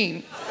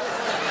machine."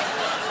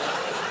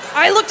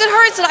 I looked at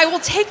her and said, "I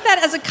will take that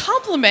as a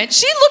compliment."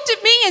 She looked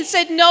at me and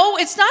said, "No,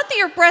 it's not that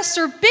your breasts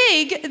are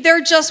big, they're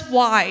just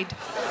wide."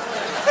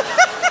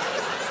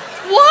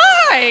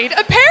 Wide?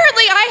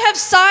 Apparently I have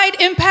side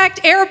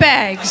impact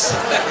airbags.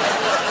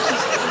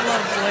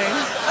 Lovely.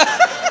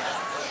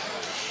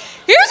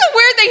 Here's a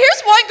weird thing.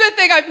 Here's one good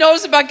thing I've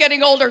noticed about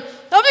getting older.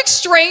 Something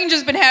strange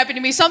has been happening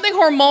to me, something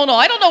hormonal.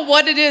 I don't know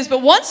what it is,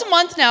 but once a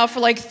month now for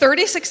like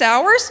 36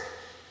 hours,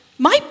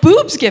 my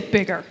boobs get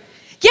bigger.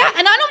 Yeah,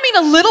 and I don't mean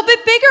a little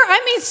bit bigger. I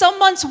mean some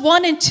months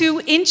 1 and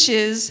 2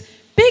 inches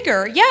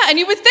bigger. Yeah, and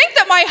you would think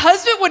that my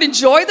husband would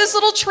enjoy this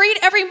little treat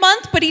every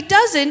month, but he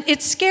doesn't.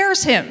 It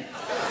scares him.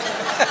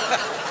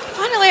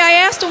 Finally, I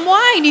asked him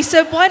why, and he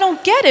said, "Well, I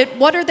don't get it.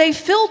 What are they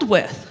filled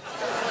with?"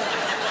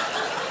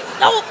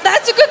 No,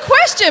 that's a good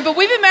question, but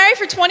we've been married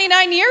for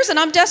 29 years, and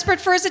I'm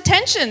desperate for his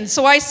attention.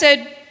 So I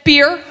said,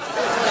 "Beer."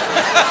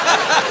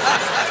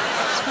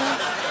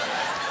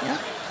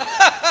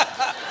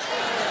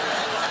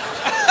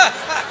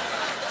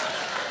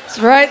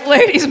 right,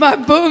 ladies, my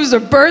boobs are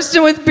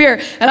bursting with beer.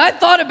 And I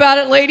thought about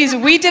it, ladies,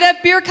 if we did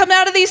have beer coming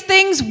out of these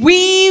things,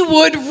 we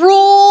would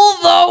rule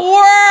the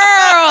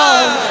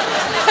world.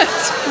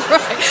 That's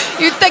right.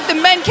 You think the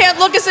men can't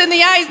look us in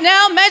the eyes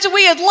now? Imagine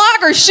we had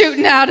lager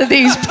shooting out of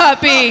these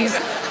puppies.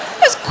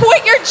 Just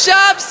quit your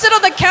job, sit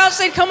on the couch,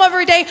 they'd come over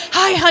every day.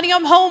 Hi, honey,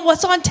 I'm home.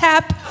 What's on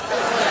tap?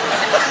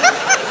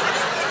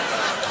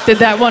 Did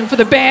that one for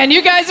the band.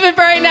 You guys have been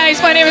very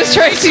nice. My name is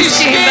Traci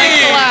Skene.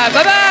 Thanks a lot.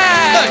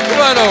 Bye-bye.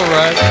 Come on over,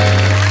 right?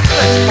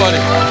 That's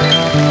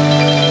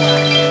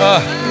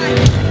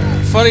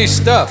funny. Funny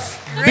stuff.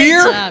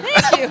 Beer?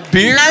 Thank you.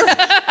 Beer?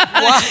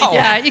 Wow.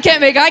 Yeah, you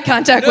can't make eye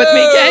contact with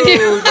me, can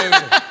you?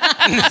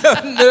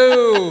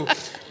 No.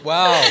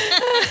 Wow.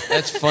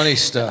 That's funny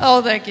stuff.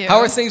 Oh, thank you. How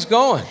are things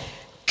going?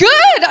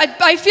 Good.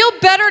 I feel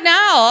better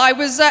now. I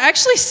was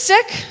actually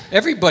sick.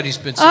 Everybody's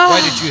been sick.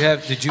 Why did you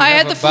have? Did you? I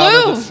have had a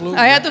bout of the flu?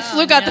 I had the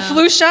flu. Got the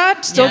flu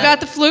shot. Still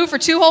got the flu for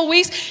 2 whole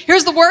weeks.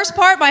 Here's the worst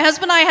part. My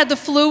husband and I had the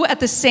flu at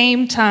the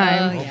same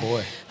time. Oh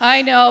boy.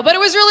 I know, but it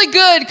was really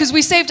good because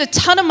we saved a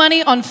ton of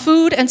money on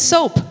food and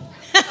soap. It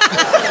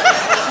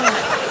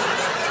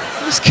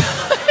was good.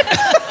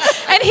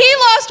 And he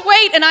lost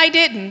weight and I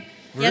didn't.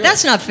 Yeah,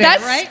 that's not fair,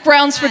 That's right?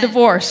 grounds for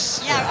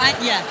divorce.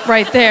 Yeah.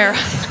 Right there. I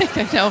think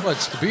I know.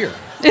 What's the beer?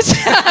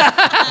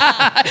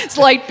 It's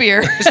light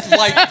beer. It's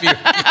light beer.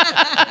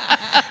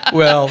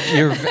 Well,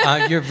 you're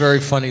a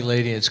very funny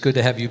lady. It's good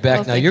to have you back.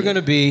 Well, now thank you're you. going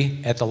to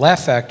be at the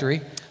Laugh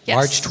Factory, Yes.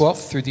 March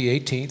 12th through the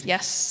 18th.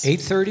 Yes.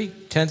 8:30,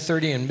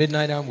 10:30, and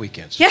midnight on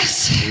weekends.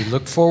 Yes. We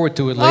look forward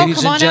to it, Oh, ladies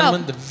come and on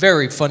gentlemen. out. The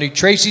very funny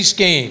Traci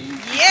Skene.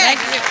 Yeah.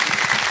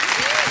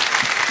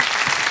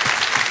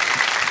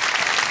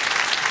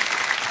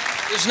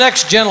 This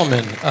next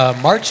gentleman,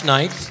 March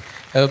 9th,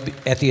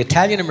 at the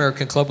Italian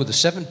American Club with a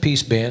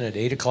 7-piece band at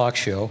 8 o'clock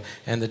show,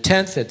 and the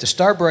 10th at the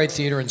Starbright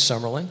Theater in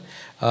Summerlin.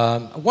 A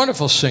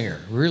wonderful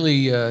singer,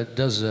 really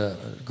does a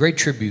great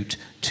tribute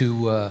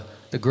to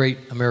the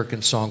great American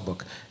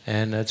songbook.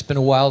 And it's been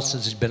a while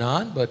since he's been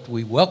on, but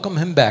we welcome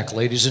him back,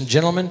 ladies and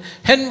gentlemen,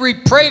 Henry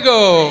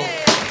Prego.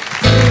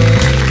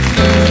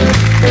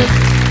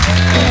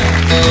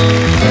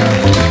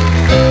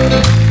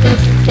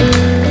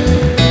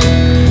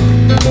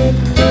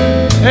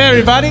 Hey,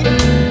 everybody.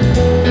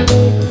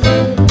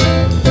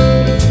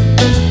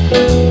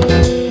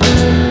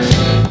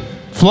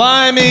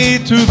 Fly me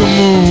to the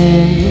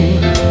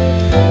moon.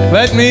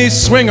 Let me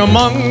swing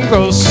among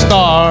those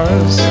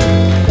stars.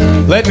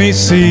 Let me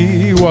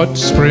see what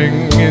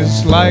spring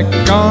is like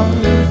on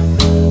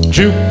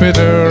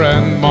Jupiter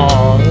and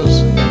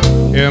Mars.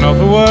 In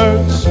other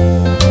words,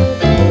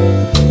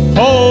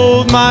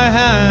 hold my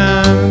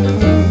hand.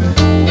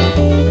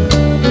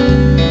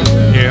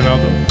 In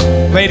other,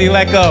 lady,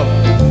 let go.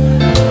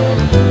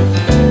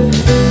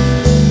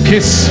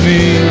 Kiss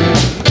me.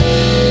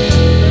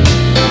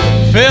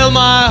 Fill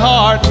my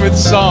heart with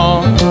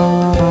song.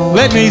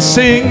 Let me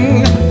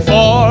sing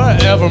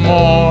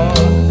forevermore.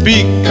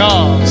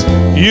 Because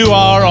you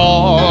are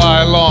all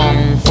I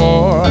long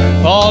for,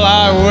 all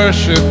I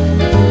worship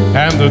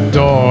and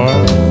adore.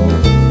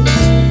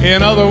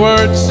 In other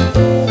words,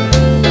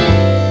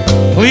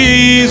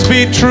 please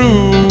be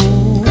true.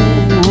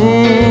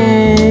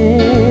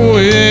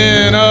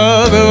 In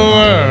other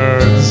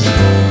words,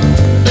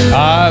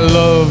 I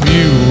love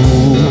you.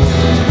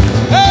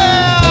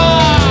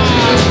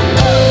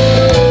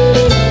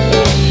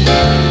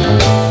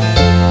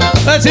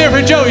 Let's hear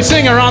for Joey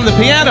Singer on the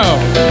piano.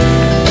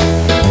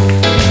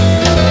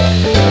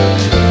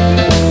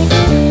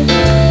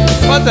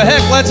 What the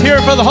heck, let's hear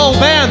it for the whole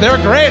band. They're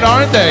great,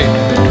 aren't they?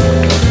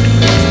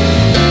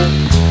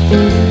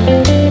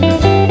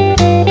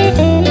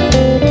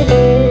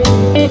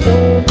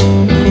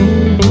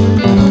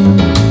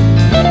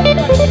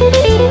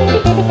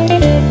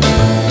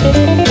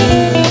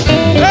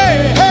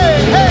 Hey, hey,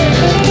 hey!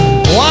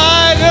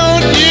 Why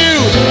don't you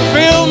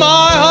fill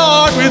my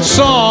heart with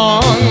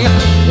song?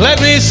 Let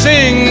me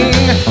sing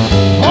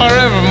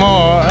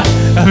forevermore,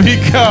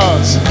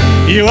 because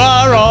you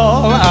are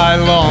all I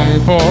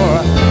long for,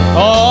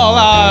 all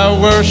I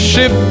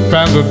worship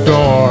and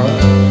adore.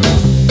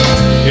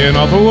 In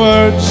other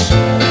words,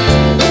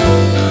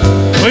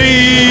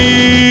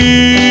 please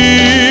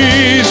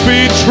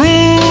be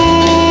true.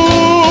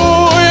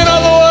 In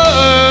other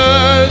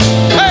words,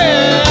 hey,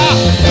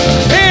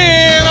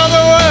 in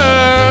other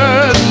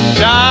words,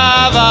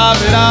 I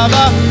love you.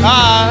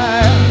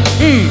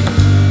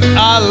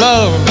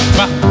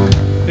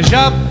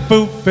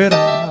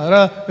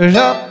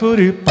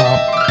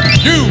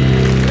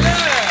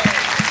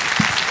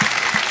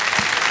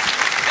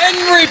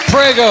 Henry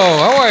Prego,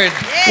 how are you?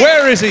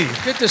 Where is he?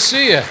 Good to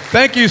see you.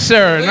 Thank you,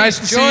 sir. Please Nice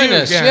to see join you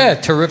us. again. Yeah,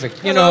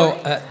 terrific. You know,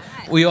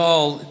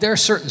 there are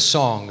certain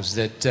songs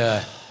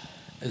that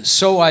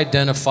so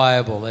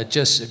identifiable that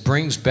just it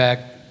brings back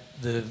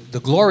the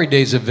glory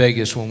days of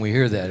Vegas when we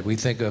hear that. We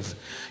think of,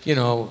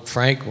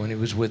 Frank when he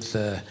was with,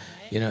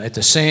 at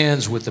the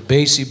Sands with the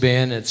Basie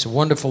band. It's a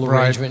wonderful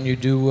arrangement. You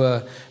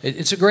do,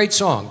 it's a great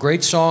song.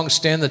 Great songs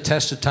stand the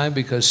test of time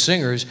because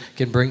singers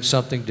can bring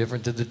something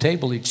different to the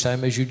table each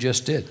time, as you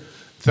just did.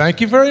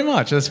 Thank you very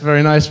much. That's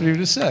very nice of you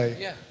to say.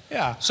 Yeah.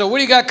 Yeah. So what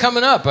do you got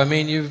coming up? I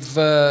mean, you've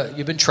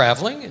been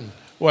traveling and.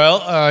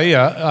 Well,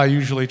 I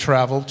usually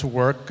travel to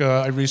work.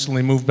 I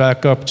recently moved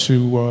back up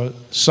to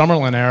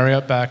Summerlin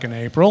area back in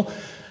April.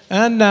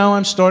 And now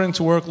I'm starting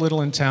to work a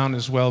little in town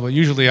as well. But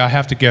usually I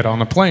have to get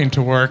on a plane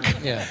to work.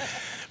 Yeah.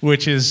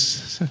 Which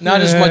is...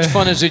 Not as much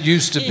fun as it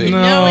used to be.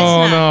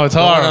 No, it's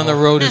hard. Going on the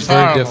road is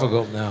very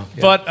difficult now.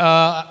 Yeah. But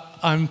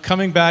I'm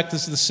coming back.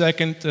 This is the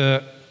second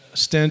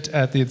stint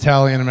at the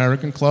Italian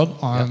American Club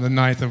on the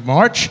 9th of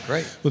March.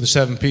 Great. With a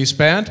 7-piece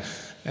band.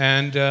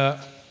 And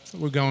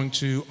we're going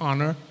to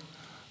honor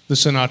the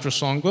Sinatra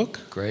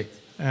Songbook. Great.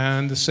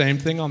 And the same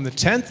thing on the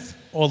 10th,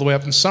 all the way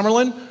up in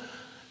Summerlin.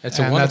 That's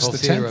a wonderful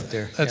theater up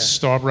there. That's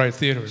Starbright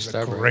Theater. It's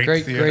a great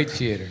theater. Great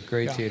theater.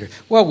 Great theater.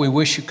 Well, we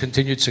wish you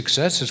continued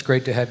success. It's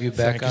great to have you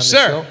back on the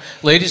sir. show.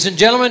 Ladies and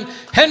gentlemen,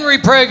 Henry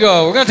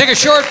Prego. We're going to take a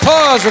short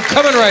pause. We're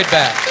coming right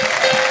back.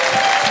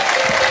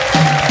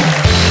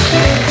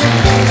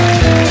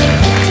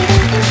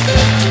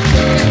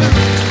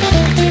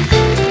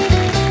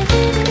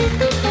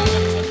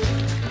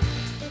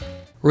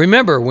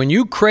 Remember, when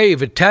you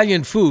crave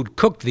Italian food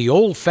cooked the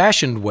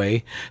old-fashioned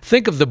way,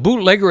 think of the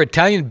Bootlegger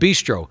Italian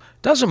Bistro.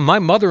 Doesn't my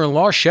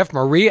mother-in-law, Chef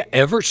Maria,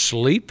 ever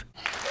sleep?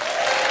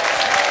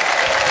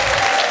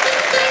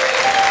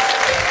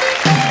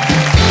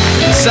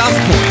 The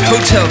SouthPoint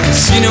Hotel,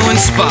 Casino, and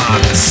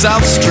Spa, the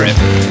South Strip,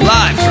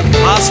 live from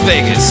Las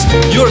Vegas.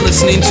 You're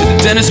listening to The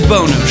Dennis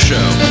Bono Show.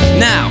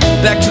 Now,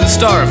 back to the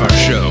star of our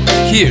show.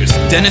 Here's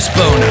Dennis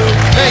Bono.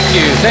 Thank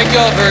you. Thank you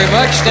all very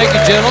much. Thank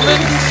you,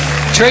 gentlemen.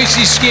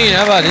 Traci Skene,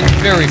 how about it?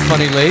 Very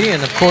funny lady.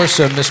 And, of course,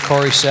 Miss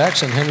Corrie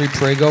Sachs and Henry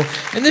Prego.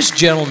 And this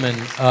gentleman,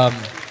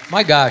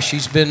 my gosh,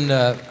 he's been,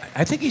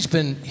 I think he's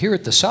been here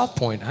at the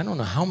SouthPoint, I don't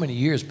know how many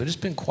years, but it's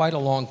been quite a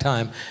long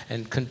time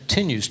and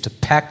continues to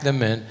pack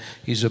them in.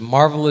 He's a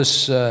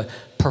marvelous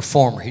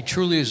performer. He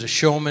truly is a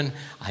showman.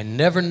 I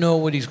never know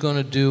what he's going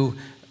to do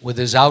with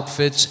his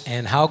outfits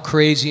and how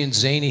crazy and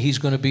zany he's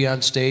going to be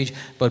on stage.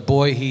 But,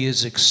 boy, he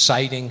is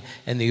exciting,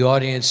 and the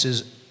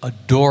audiences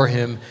adore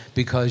him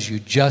because you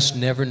just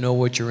never know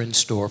what you're in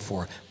store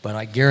for. But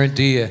I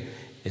guarantee you,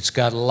 it's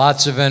got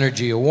lots of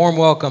energy. A warm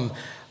welcome,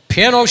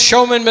 piano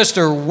showman,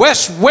 Mr.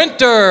 Wes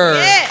Winter.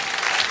 Yeah.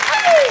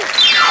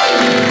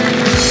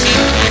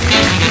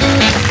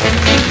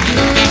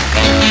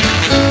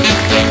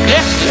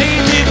 Yes,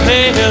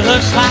 baby,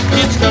 looks like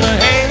it's gonna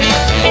hail.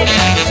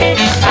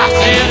 I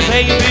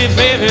said,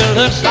 baby,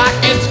 looks like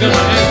it's gonna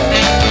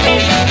hail.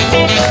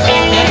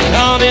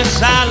 Come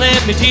inside,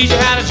 let me teach you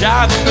how to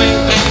jive with me.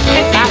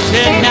 I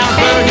said, now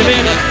girl, you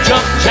better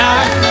jump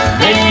jive.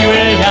 Then you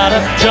really gotta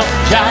jump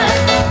jive.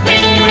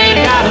 Then you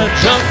really gotta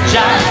jump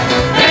jive.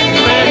 Then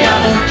you really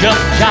gotta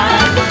jump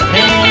jive.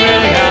 Then you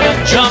really gotta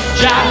jump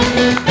jive.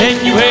 Then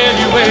you will.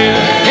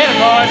 Hit it,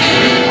 boys.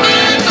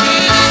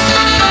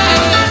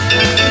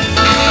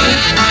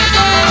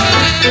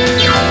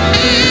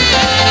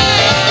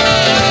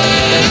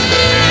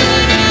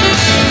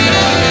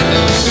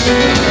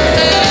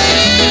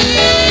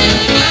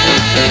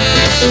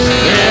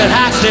 Well,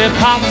 I said,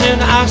 pops in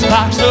the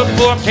icebox, look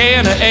for a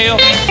can of ale.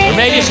 Or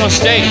maybe it's on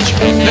stage.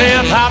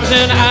 Well, pops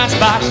in the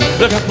icebox,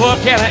 looking for a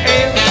can of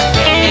ale.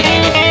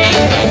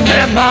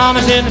 And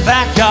mama's in the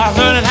backyard,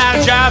 learning how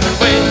to jive and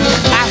wait.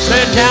 I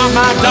said, down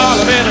my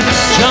dog, better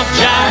jump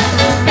jive.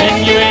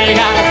 Then you really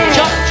gotta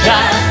jump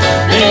jive.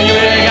 Then you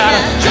really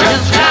gotta jump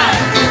jive.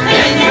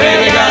 Then you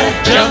really gotta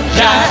jump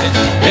jive.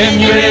 Then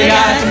you really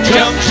gotta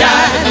jump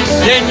jive.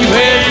 Then you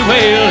really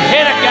will.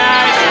 Hit it, guys.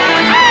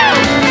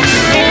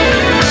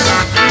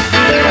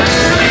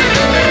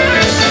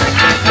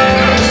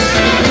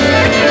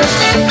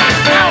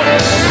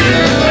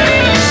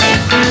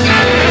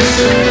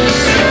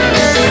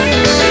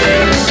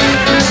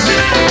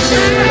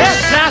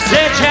 Yes, I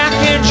said Jack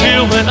and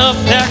Jill went up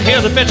that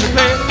hill to fetch a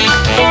pail.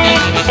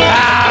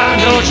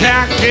 I know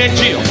Jack and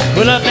Jill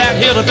went up that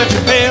hill to fetch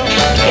a pail.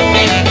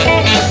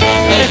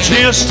 And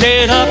Jill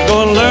stayed up,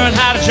 gonna learn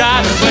how to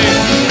jive and play.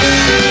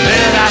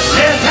 Then I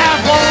said that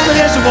woman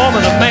is a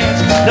woman, a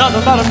man's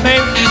nothing but a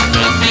man.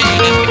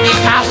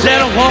 I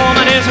said a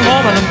woman is a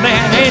woman, a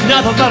man ain't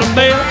nothing but a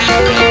man.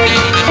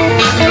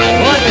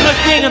 One good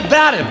thing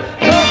about him,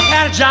 look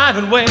how to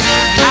jive and wait.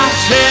 I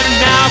said,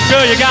 now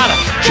girl, you gotta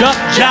jump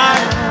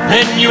jive.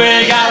 Then you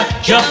really gotta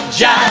jump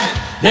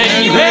jive.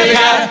 Then you really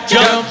gotta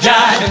jump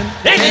jive.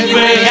 Then you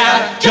really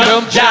gotta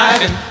jump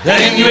jive.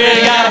 Then you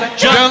really gotta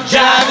jump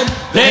jive.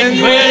 Then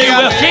you really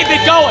will keep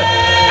it going.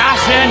 I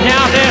said,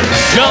 now then,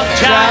 jump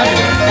jive.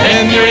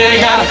 Then you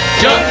really gotta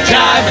jump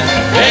jive.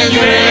 Then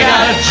you really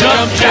gotta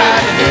jump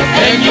jive.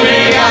 Then you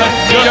really gotta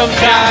jump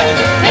jive.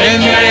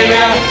 Then you really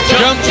gotta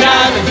jump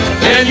jive.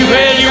 Then you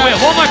really will.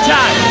 One more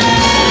time.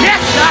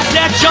 Yes, I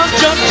said jump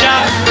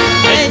jive.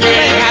 Then you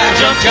really gotta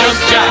jump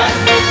jive.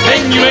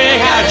 Then you really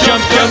gotta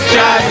jump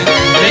jive.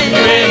 Then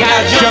you really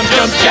gotta jump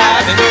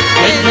jive.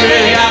 Then you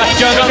really gotta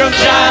jump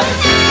jive.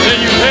 Then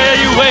you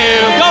really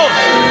will. Go.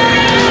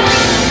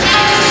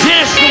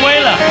 Dennis the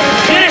Wailer.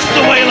 Dennis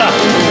the Wailer.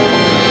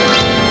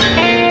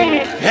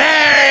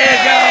 There you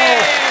go.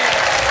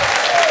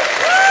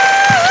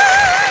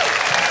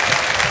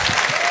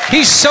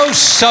 so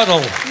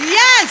subtle.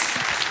 Yes.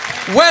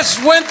 Wes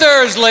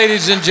Winters,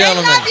 ladies and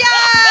gentlemen. They love ya.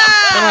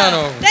 Come on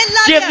over. They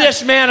love Give ya.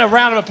 this man a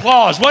round of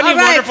applause. Wasn't All he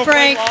right, wonderful,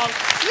 Frank.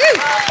 Woo.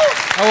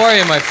 How are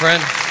you, my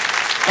friend?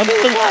 I'm a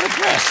little out of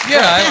breath.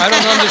 Yeah, I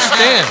don't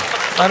understand.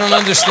 I don't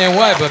understand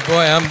why, but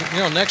boy,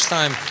 next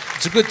time,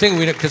 it's a good thing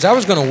we didn't, because I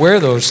was going to wear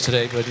those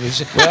today, but it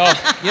was,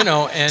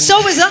 and.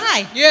 So was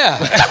I. Yeah.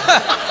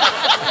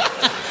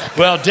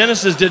 Well,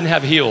 Dennis's didn't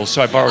have heels,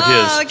 so I borrowed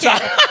his. Okay.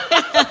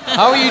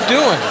 How are you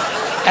doing?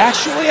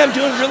 Actually, I'm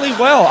doing really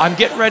well. I'm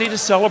getting ready to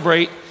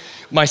celebrate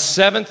my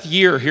 7th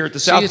year here at the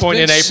SouthPoint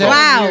in April. 7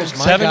 Wow. years,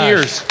 my 7 gosh.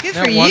 years. Good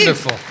Isn't for that you.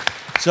 wonderful?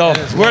 So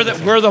That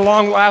is we're the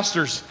long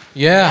lasters.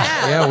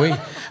 Yeah,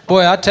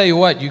 boy, I'll tell you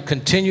what, you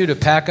continue to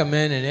pack them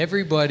in, and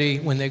everybody,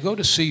 when they go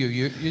to see you,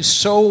 you're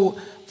so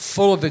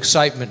full of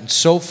excitement and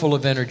so full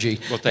of energy.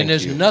 Well, thank and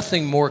there's you.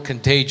 nothing more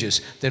contagious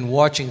than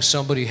watching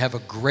somebody have a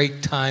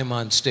great time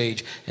on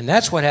stage. And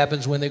that's what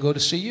happens when they go to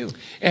see you.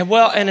 And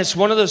it's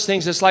one of those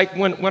things, it's like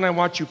when I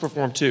watch you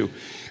perform too.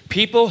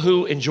 People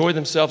who enjoy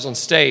themselves on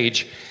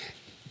stage,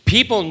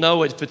 people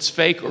know if it's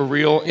fake or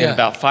real in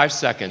about 5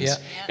 seconds. Yeah.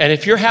 And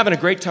if you're having a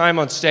great time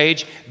on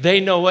stage, they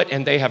know it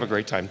and they have a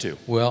great time too.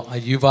 Well,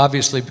 you've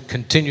obviously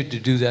continued to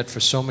do that for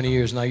so many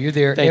years. Now, you're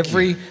there Thank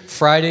every you.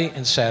 Friday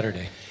and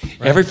Saturday.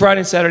 Right? Every Friday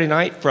and Saturday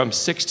night from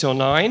 6 till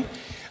 9.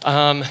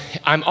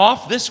 I'm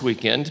off this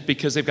weekend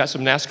because they've got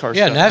some NASCAR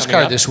Yeah, stuff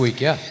coming NASCAR up. this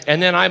week, yeah.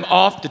 And then I'm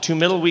off the 2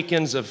 middle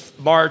weekends of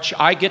March.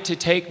 I get to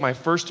take my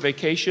first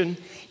vacation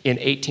in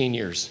 18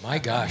 years. My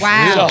gosh.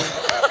 Wow. really?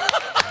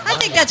 I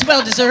think that's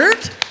well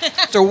deserved.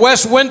 Mr.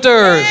 Wes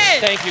Winters.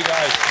 Thank you,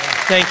 guys.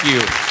 Thank you.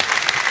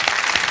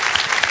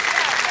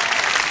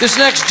 This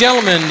next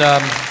gentleman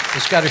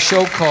has got a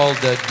show called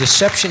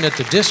Deception at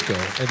the Disco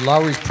at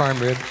Lowry's Prime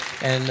Rib,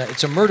 and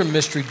it's a murder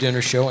mystery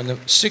dinner show. On the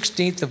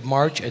 16th of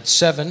March at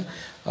 7,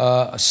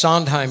 a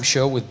Sondheim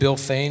show with Bill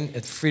Fain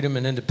at Freedom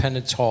and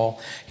Independence Hall.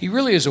 He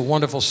really is a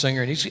wonderful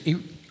singer, and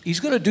he's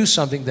going to do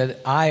something that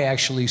I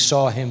actually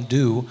saw him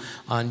do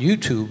on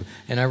YouTube,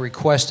 and I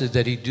requested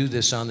that he do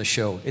this on the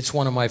show. It's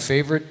one of my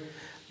favorite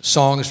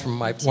songs from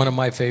one of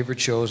my favorite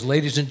shows.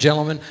 Ladies and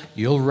gentlemen,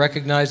 you'll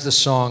recognize the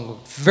song.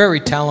 Very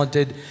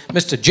talented,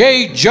 Mr.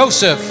 J.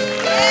 Joseph.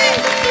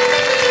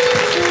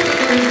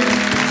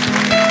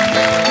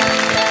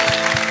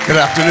 Good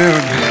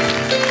afternoon.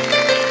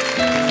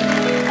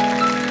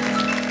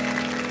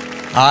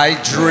 I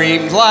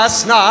dreamed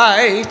last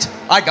night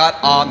I got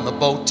on the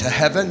boat to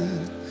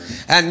heaven,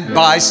 and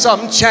by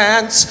some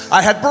chance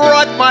I had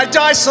brought my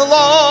dice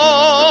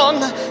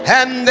along,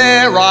 and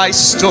there I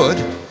stood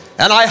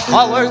and I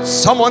hollered,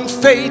 someone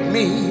fade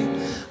me,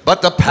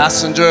 but the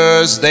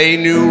passengers, they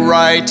knew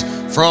right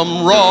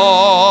from wrong.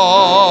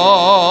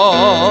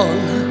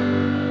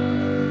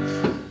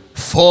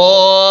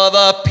 For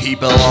the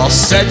people all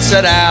said,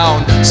 sit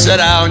down,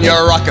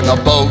 you're rocking the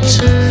boat.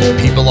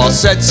 People all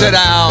said, sit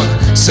down,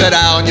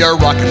 you're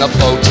rocking the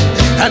boat.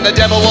 And the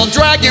devil will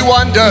drag you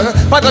under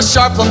by the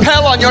sharp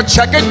lapel on your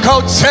checkered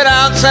coat. Sit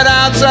down,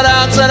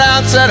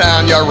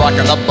 you're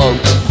rocking the boat.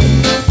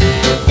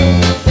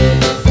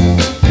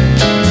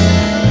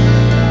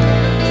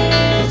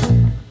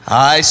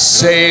 I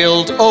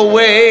sailed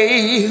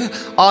away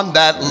on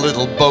that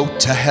little boat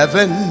to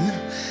heaven,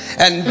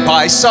 and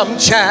by some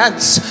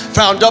chance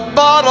found a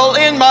bottle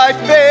in my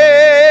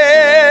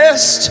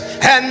fist,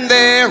 and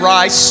there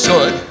I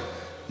stood,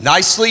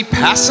 nicely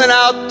passing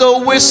out the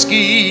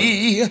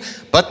whiskey,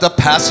 but the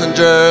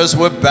passengers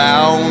were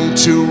bound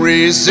to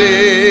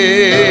resist.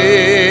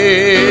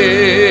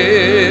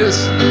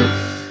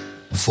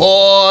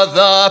 For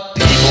the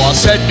people all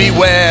said,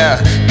 beware,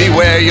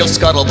 beware, you'll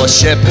scuttle the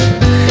ship.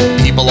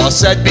 People all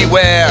said,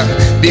 beware,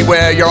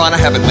 beware, you're on a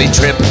heavenly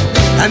trip.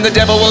 And the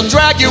devil will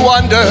drag you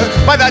under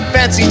by that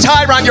fancy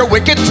tie round your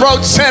wicked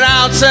throat. Sit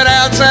down,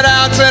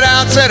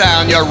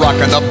 you're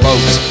rocking the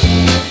boat.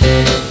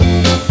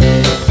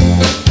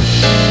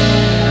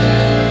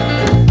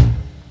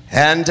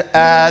 And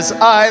as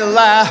I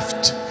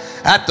laughed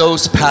at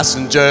those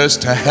passengers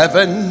to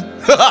heaven,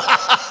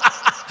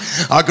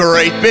 a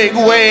great big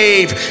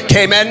wave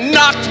came and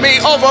knocked me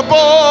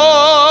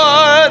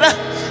overboard.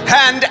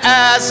 And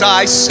as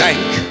I sank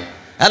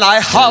and I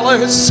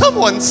hollered,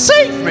 someone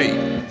save me,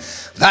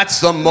 that's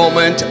the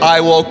moment I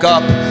woke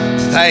up,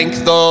 thank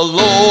the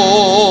Lord.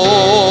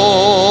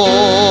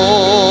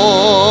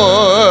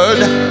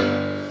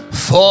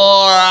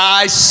 For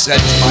I said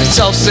to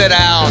myself, sit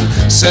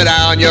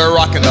down, you're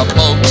rocking the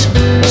boat.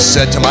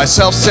 Said to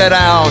myself, sit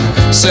down,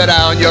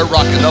 you're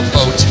rocking the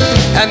boat.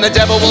 And the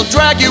devil will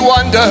drag you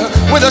under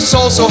with a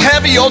soul so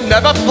heavy you'll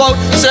never float.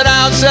 Sit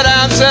down,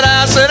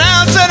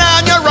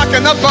 you're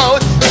rocking the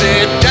boat.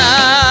 Sit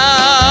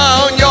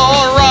down,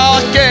 you're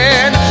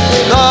rocking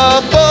the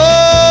boat.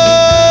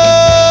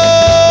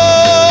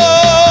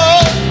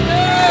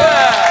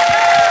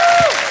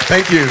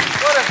 Thank you.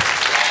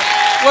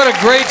 What a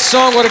great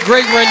song, what a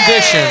great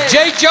rendition.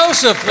 Jay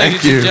Joseph,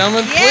 ladies and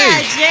gentlemen, Yeah,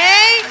 please.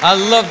 Jay. I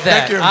love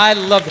that. Thank you. I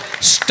love it.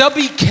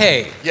 Stubby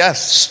K.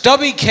 Yes.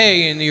 Stubby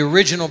K in the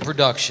original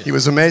production. He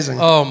was amazing.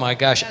 Oh my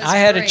gosh!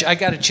 That's I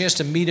got a chance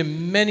to meet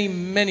him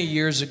many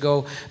years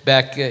ago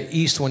back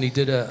east when he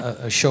did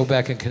a show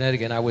back in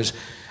Connecticut. And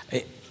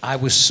I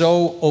was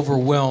so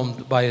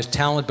overwhelmed by his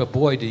talent, but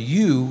boy, do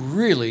you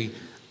really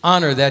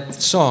honor that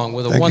song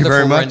with a Thank you wonderful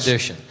very much.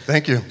 rendition.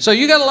 Thank you. So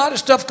you got a lot of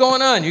stuff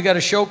going on. You got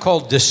a show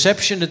called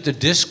Deception at the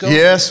Disco.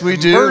 Yes, we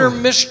do. Murder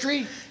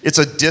mystery. It's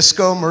a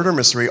disco murder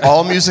mystery.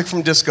 All music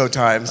from disco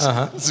times.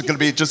 Uh-huh. This is going to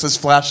be just as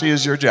flashy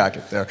as your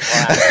jacket there. So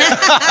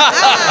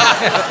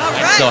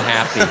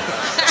happy.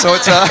 So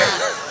it's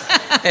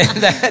And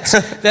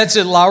that's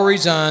at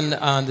Lowry's on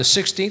the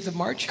 16th of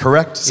March?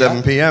 correct,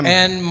 7 p.m.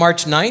 And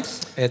March 9th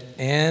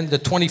and the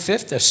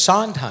 25th, the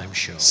Sondheim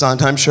Show.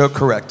 Sondheim show,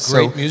 correct.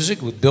 Great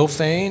music with Bill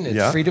Fain at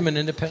Yeah. Freedom and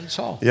Independence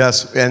Hall.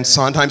 Yes, and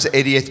Sondheim's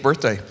 88th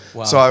birthday.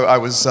 Wow. So I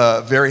was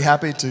very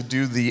happy to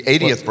do the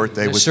 80th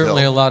birthday There's with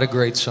certainly Bill. a lot of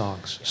great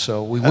songs.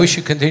 So we wish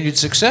you continued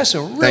success,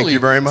 and really you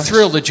very much.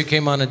 thrilled that you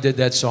came on and did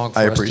that song for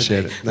I us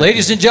appreciate today. it. Thank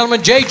Ladies and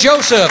gentlemen, Jay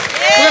Joseph.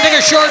 We're going to take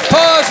a short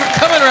pause. We're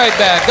coming right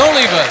back. Don't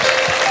leave us.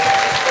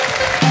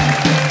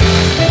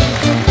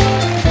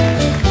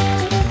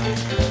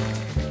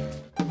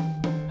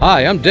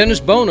 Hi, I'm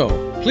Dennis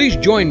Bono. Please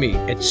join me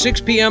at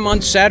 6 p.m.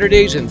 on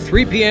Saturdays and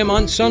 3 p.m.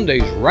 on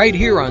Sundays right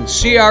here on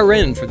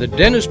CRN for the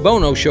Dennis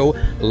Bono Show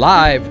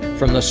live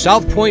from the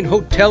SouthPoint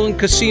Hotel and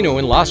Casino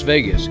in Las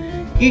Vegas.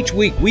 Each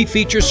week we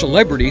feature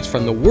celebrities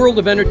from the world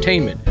of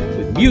entertainment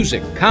with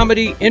music,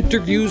 comedy,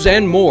 interviews,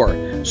 and more.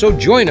 So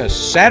join us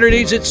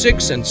Saturdays at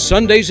 6 and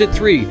Sundays at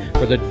 3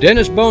 for the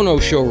Dennis Bono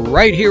Show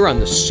right here on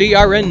the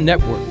CRN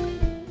Network.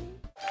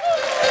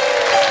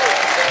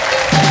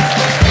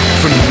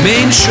 From the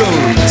main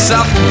showroom at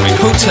SouthPoint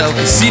Hotel,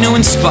 Casino,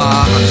 and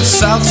Spa on the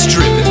South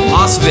Strip in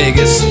Las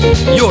Vegas,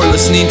 you're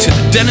listening to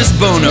the Dennis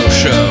Bono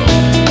Show.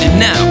 And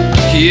now,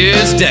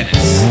 here's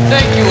Dennis.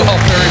 Thank you all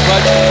very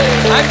much.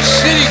 I'm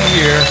sitting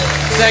here,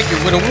 thank you,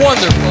 with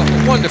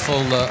a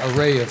wonderful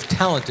array of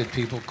talented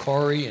people,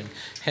 Corrie and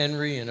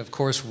Henry, and of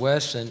course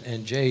Wes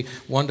and Jay.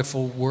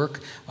 Wonderful work.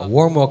 A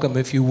warm welcome,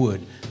 if you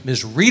would,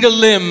 Ms. Rita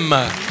Lim.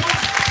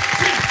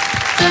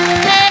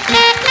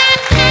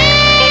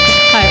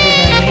 Hi,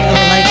 everybody. I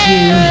would like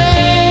you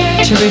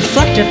to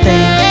reflect a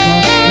thing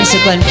called Mr.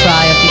 Glenn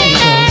Fry of the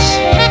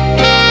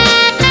Eagles.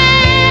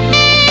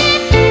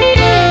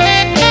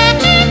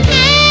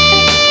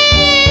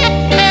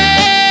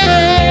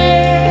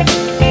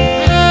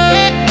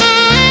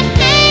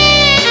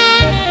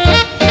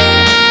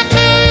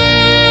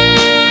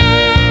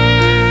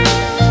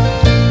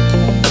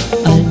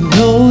 I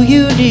know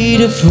you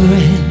need a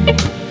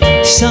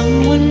friend,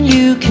 someone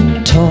you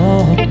can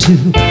talk to,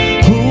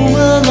 who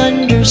will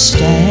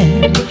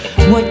understand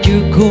what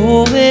you're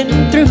going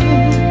through.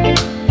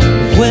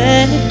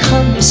 When it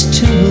comes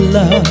to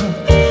love,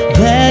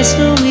 there's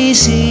no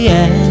easy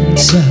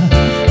answer.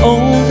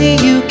 Only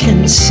you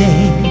can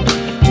say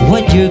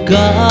what you're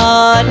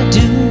gonna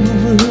do.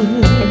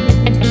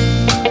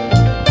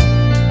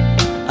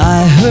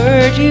 I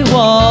heard you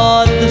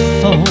on the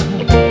phone.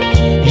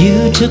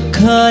 You took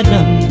a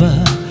number,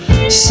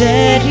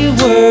 said you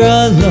were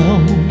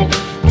alone,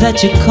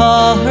 that you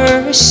call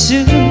her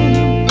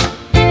soon.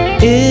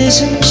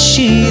 Isn't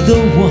she the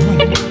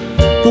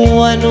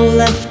one who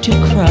left you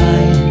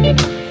crying?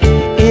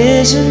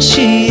 Isn't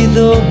she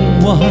the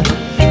one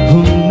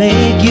who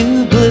made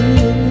you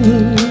blue?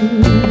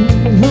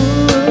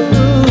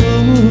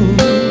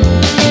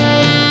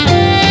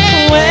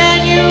 When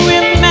you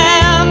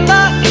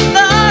remember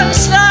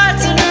those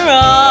lights in her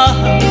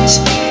arms,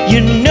 you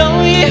know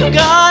you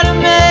gotta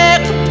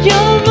make up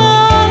your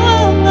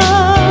mind.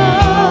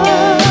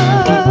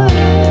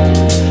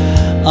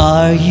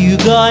 Are you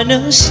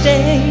gonna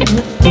stay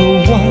with the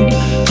one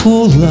who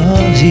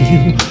loves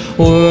you,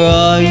 or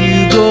are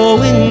you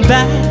going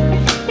back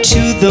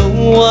to the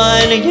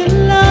one you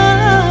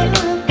love?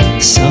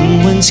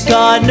 Someone's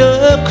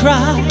gonna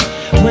cry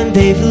when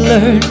they've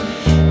learned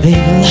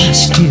they've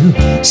lost you.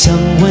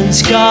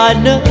 Someone's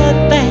gonna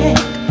thank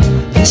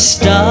the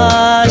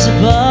stars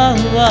above.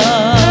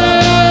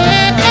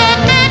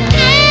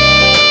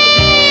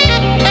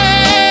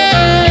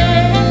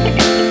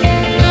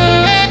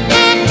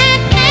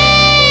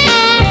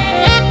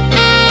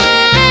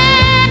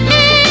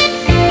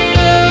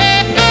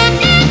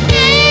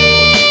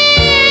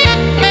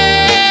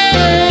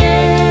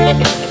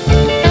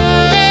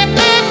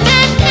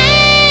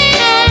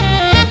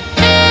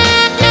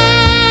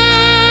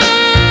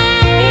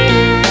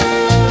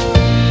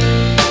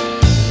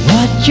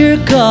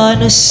 You're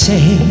gonna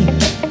say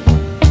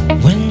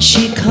when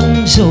she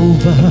comes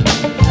over,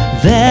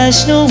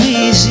 there's no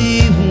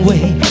easy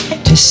way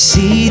to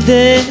see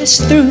this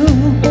through.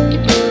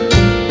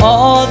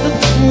 All the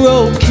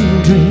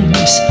broken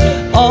dreams,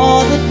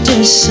 all the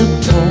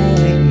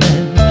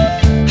disappointment.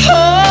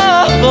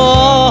 Oh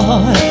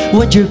boy,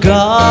 what you're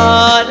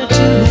gonna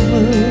do.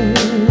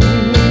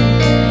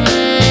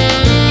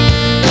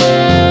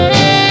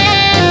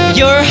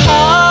 Your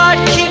heart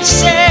keeps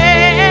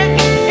saying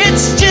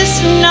it's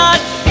just not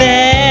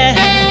fair,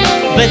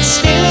 but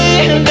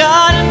and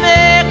gonna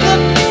make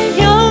up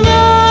your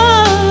mind.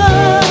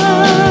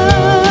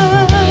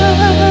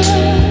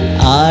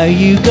 Are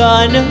you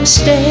gonna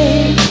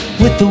stay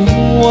with the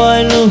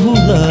one who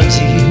loves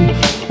you,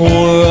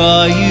 or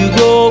are you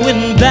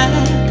going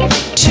back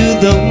to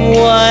the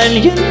one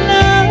you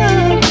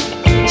love?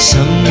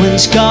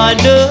 Someone's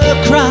gonna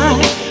cry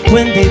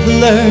when they've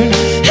learned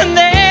and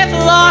they've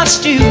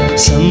lost you.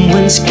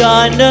 Someone's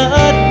gonna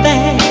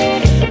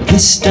thank the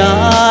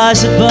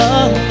stars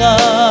above.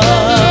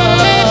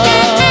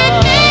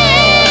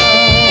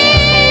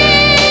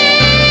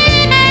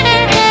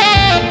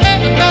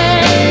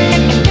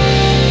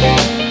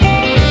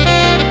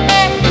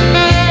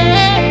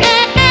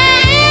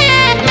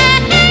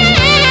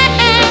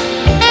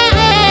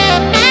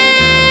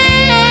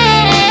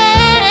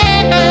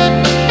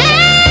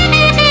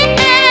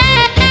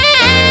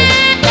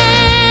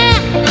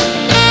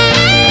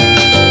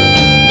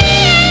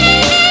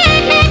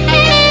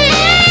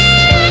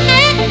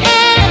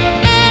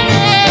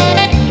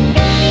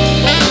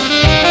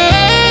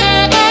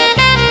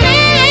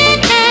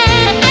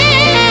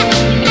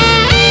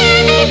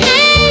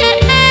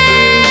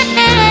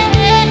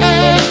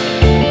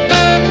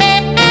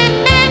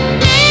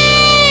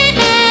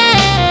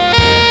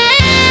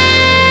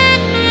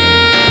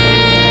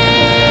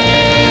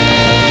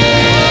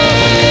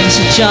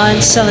 John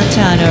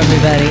Celentano,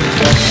 everybody.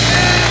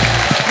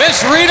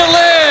 Miss Rita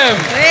Lim.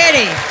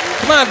 Ready.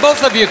 Come on,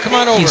 both of you, come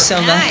on over. Thank you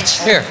so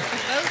much. Here.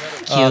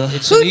 Thank you.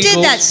 It's Who an did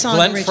Eagles, that song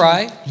Glenn originally?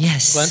 Fry.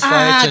 Yes. Glenn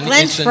Fry.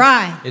 Glenn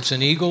Fry. It's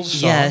an Eagles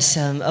song. Yes.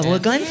 Well,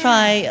 Glenn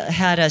Fry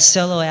had a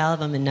solo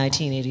album in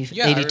 1982.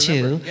 Yeah, I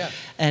remember, yeah.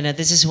 And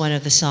this is one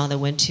of the songs that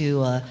went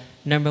to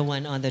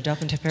 #1 on the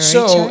Contemporary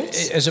So,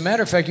 charts. as a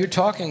matter of fact, you're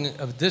talking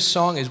of this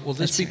song. Will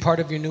this be part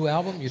of your new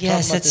album? You're Yes, talking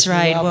about that's this new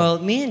right. album? Well,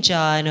 me and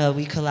John,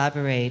 we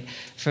collaborate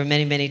for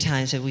many, many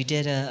times. But we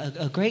did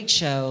a great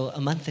show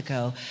a month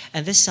ago,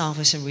 and this song,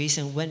 for some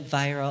reason, went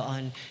viral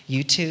on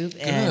YouTube.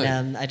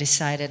 And I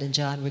decided, and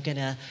John, we're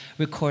gonna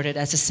record it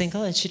as a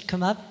single. It should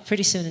come up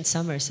pretty soon in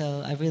summer.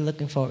 So I'm really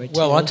looking forward to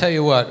it. Well, I'll tell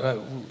you what.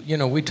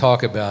 We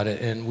talk about it,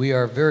 and we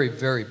are very,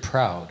 very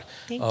proud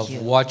of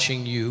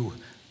watching you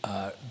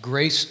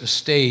grace a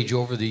stage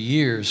over the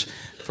years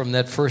from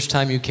that first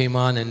time you came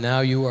on, and now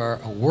you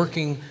are a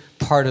working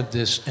part of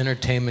this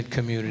entertainment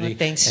community, Well,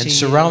 thanks and to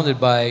surrounded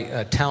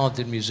by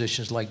talented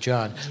musicians like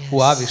John,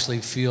 who obviously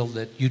feel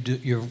that you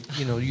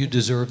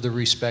deserve the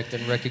respect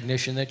and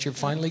recognition that you're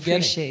finally getting.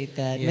 Appreciate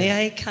that. Yeah.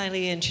 May I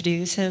kindly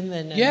introduce him?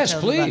 And Yes,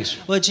 tell him about- please.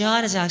 Well,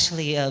 John has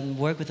actually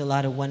worked with a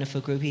lot of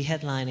wonderful groups. He's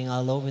headlining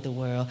all over the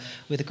world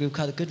with a group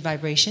called the Good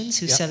Vibrations,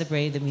 who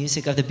celebrate the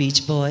music of the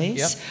Beach Boys.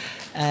 Yep.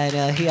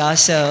 And he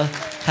also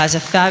has a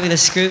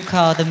fabulous group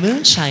called the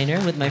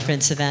Moonshiner with my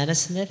friend Savannah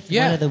Smith,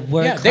 one of the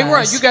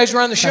world-class You guys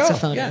were on the show.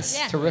 saxophonists. Yes,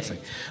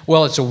 terrific.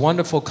 Well, it's a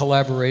wonderful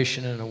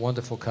collaboration and a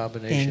wonderful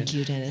combination. Thank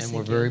you, Dennis. And we're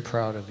Thank you. very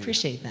proud of you.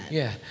 Appreciate that.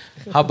 Yeah.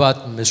 How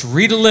about Miss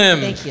Rita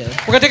Lim? Thank you.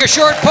 We're going to take a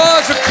short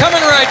pause. We're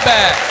coming right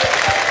back.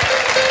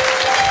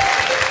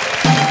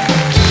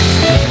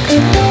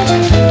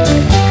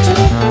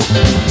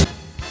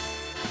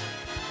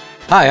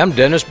 Hi, I'm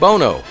Dennis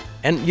Bono.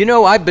 And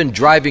I've been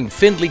driving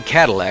Findlay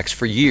Cadillacs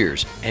for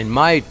years, and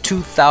my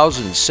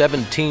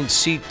 2017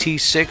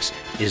 CT6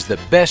 is the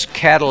best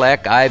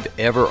Cadillac I've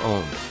ever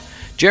owned.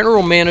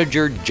 General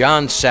Manager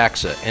John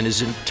Sachs and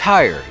his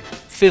entire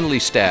Findlay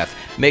staff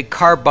make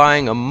car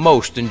buying a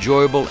most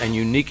enjoyable and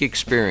unique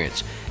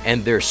experience,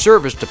 and their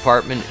service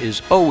department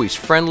is always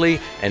friendly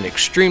and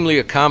extremely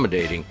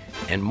accommodating,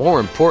 and more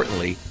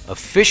importantly,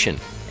 efficient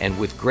and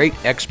with great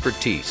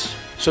expertise.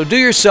 So do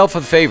yourself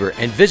a favor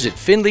and visit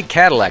Findlay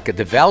Cadillac at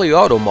the Valley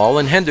Auto Mall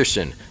in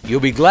Henderson. You'll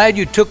be glad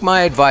you took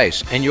my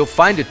advice, and you'll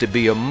find it to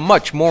be a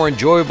much more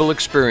enjoyable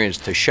experience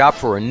to shop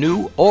for a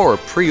new or a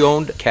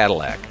pre-owned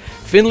Cadillac.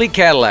 Findlay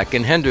Cadillac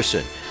in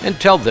Henderson, and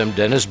tell them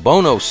Dennis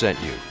Bono sent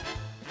you.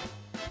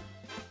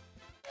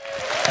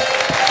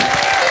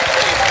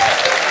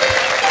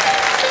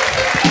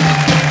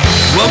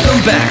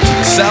 Welcome back to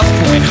the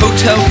SouthPoint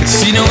Hotel,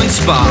 Casino, and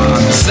Spa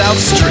on the South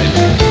Strip.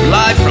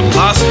 Live from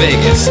Las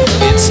Vegas,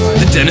 it's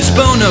the Dennis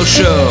Bono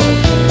Show.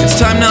 It's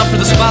time now for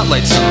the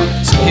Spotlight song.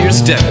 So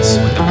here's Dennis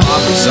with the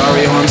Bob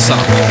Rosario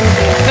Ensemble.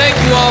 Thank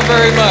you all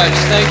very much.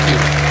 Thank you.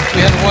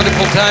 We had a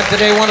wonderful time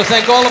today. I want to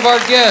thank all of our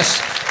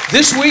guests.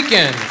 This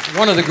weekend,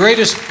 one of the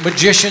greatest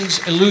magicians,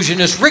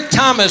 illusionists, Rick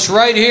Thomas,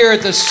 right here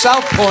at the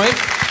SouthPoint.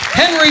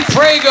 Henry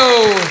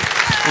Prego,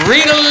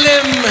 Rita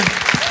Lim,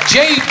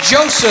 Jay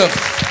Joseph,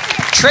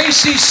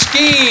 Traci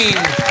Skene,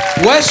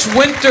 Wes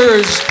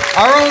Winters,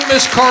 our own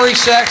Miss Corrie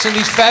Sachs, and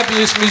these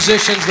fabulous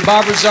musicians, the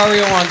Bob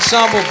Rosario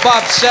Ensemble,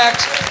 Bob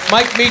Sachs,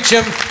 Mike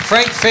Meacham,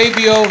 Frank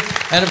Fabio,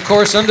 and of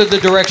course, under the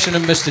direction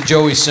of Mr.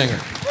 Joey Singer.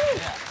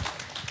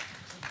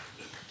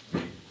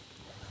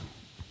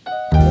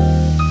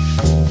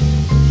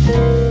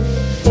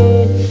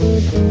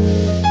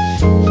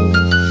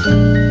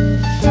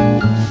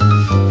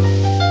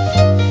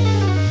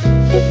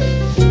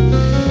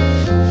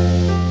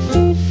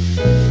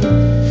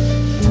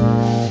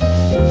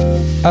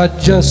 I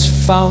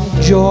just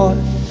found joy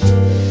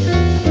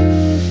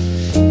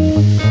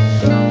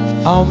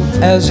I'm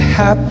as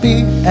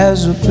happy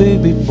as a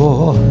baby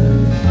boy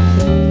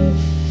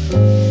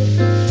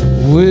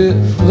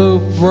with a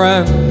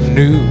brand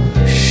new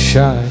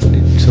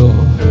shiny toy.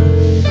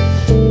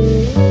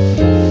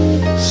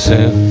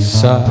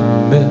 Since I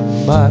met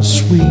my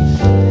sweet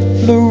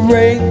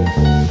Lorraine,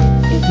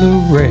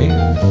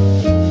 Lorraine,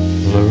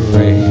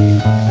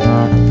 Lorraine.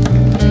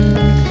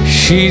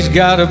 She's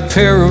got a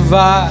pair of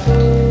eyes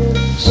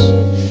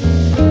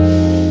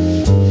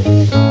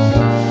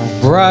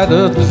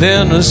brighter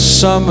than a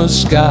summer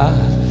sky.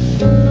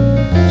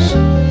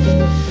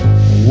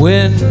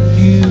 When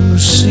you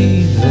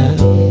see them,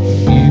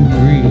 you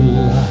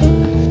realize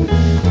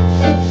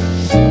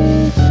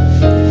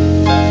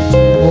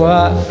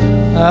why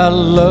I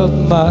love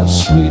my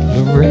sweet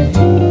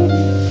Lorraine.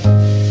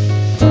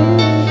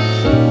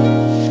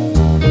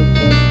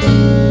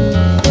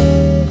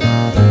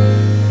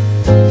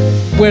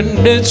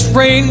 When it's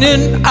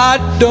raining, I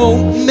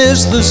don't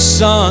miss the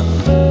sun,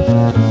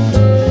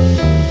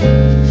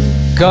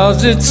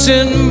 'cause it's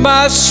in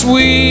my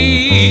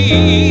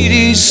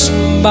sweetie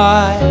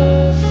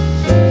smile.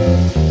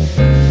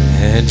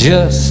 And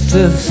just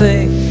to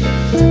think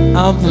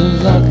I'm the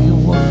lucky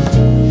one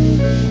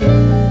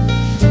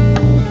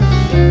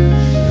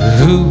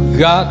who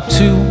got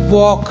to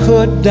walk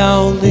her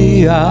down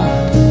the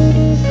aisle.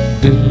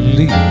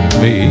 Believe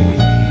me,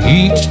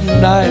 each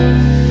night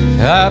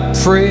I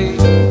pray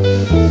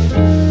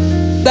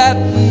that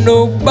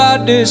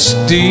nobody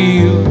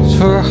steals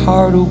her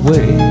heart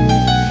away.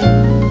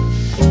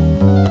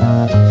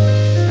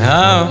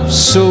 I'm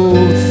so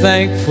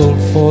thankful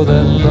for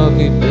that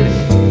lucky day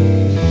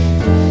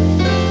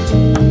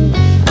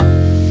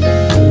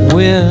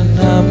when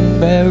I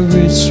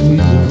married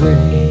sweet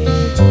Lorraine.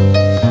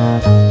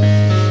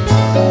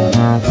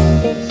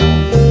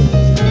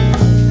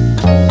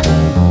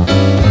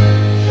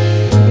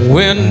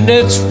 When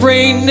it's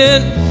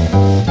raining,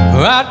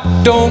 I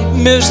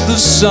don't miss the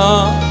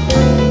sun,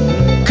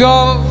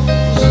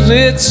 'cause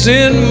it's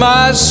in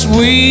my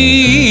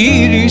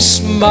sweetie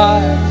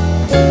smile.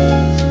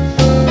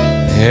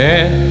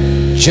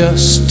 And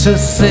just to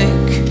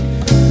think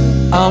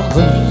I'm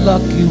the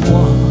lucky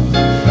one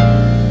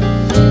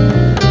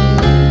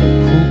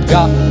who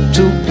got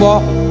to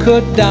walk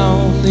her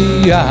down the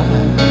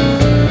aisle.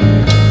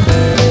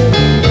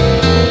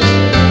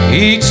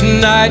 Each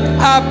night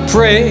I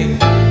pray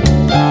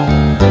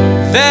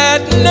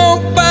that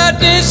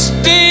nobody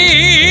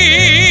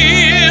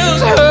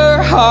steals her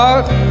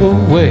heart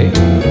away.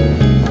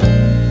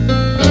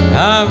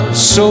 I'm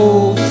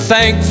so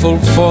thankful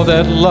for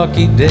that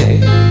lucky day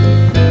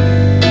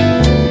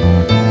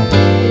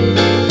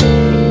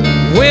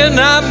when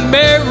I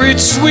married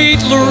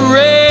sweet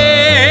Lorraine.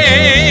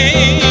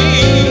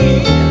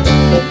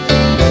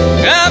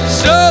 I'm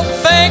so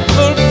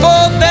thankful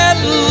for that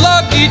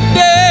lucky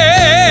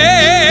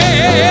day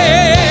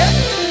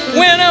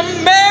when I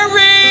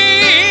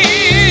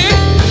married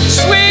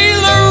sweet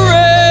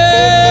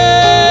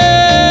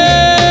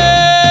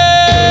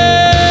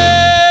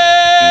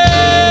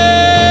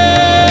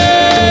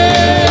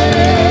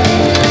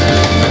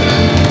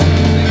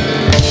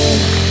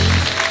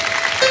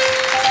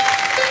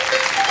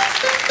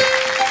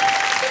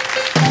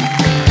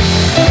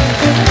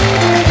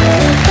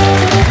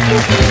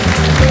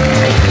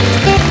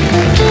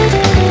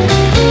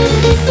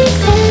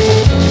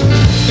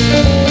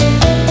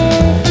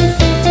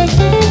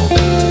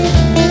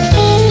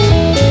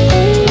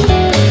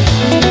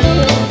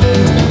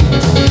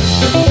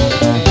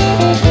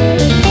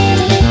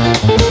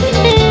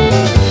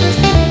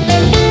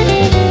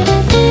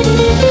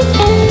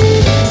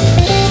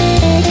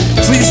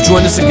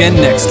Join us again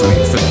next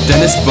week for the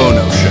Dennis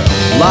Bono Show,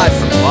 live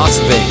from Las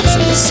Vegas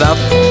at the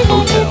SouthPoint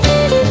Hotel,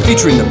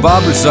 featuring the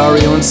Bob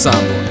Rosario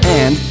Ensemble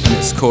and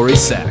Miss Corrie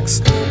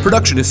Sachs.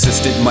 Production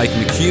assistant Mike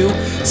McHugh,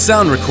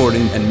 sound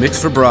recording and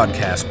mix for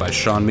broadcast by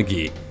Sean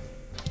McGee.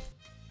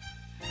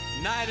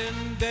 Night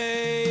and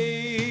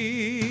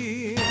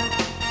day.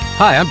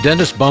 Hi, I'm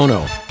Dennis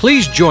Bono.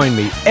 Please join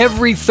me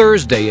every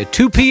Thursday at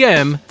 2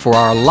 p.m. for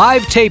our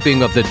live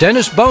taping of The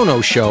Dennis Bono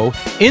Show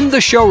in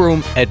the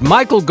showroom at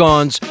Michael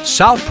Gaughan's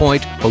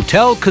SouthPoint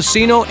Hotel,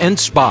 Casino, and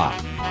Spa.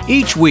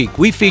 Each week,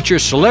 we feature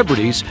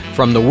celebrities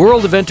from the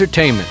world of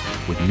entertainment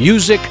with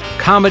music,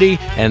 comedy,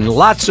 and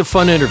lots of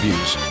fun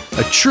interviews.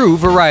 A true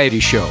variety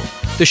show.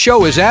 The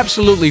show is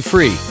absolutely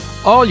free.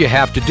 All you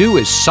have to do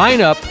is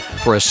sign up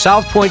for a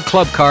SouthPoint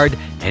Club card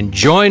and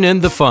join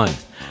in the fun.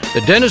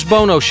 The Dennis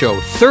Bono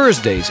Show,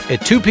 Thursdays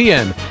at 2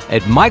 p.m.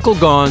 at Michael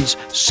Gaughan's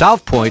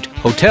SouthPoint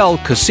Hotel,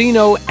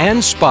 Casino,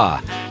 and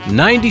Spa,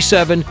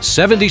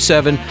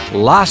 9777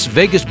 Las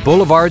Vegas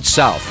Boulevard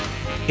South.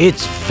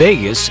 It's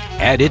Vegas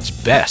at its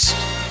best.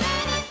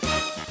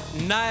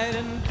 Night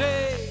and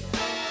day,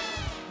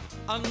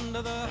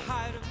 under the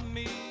height of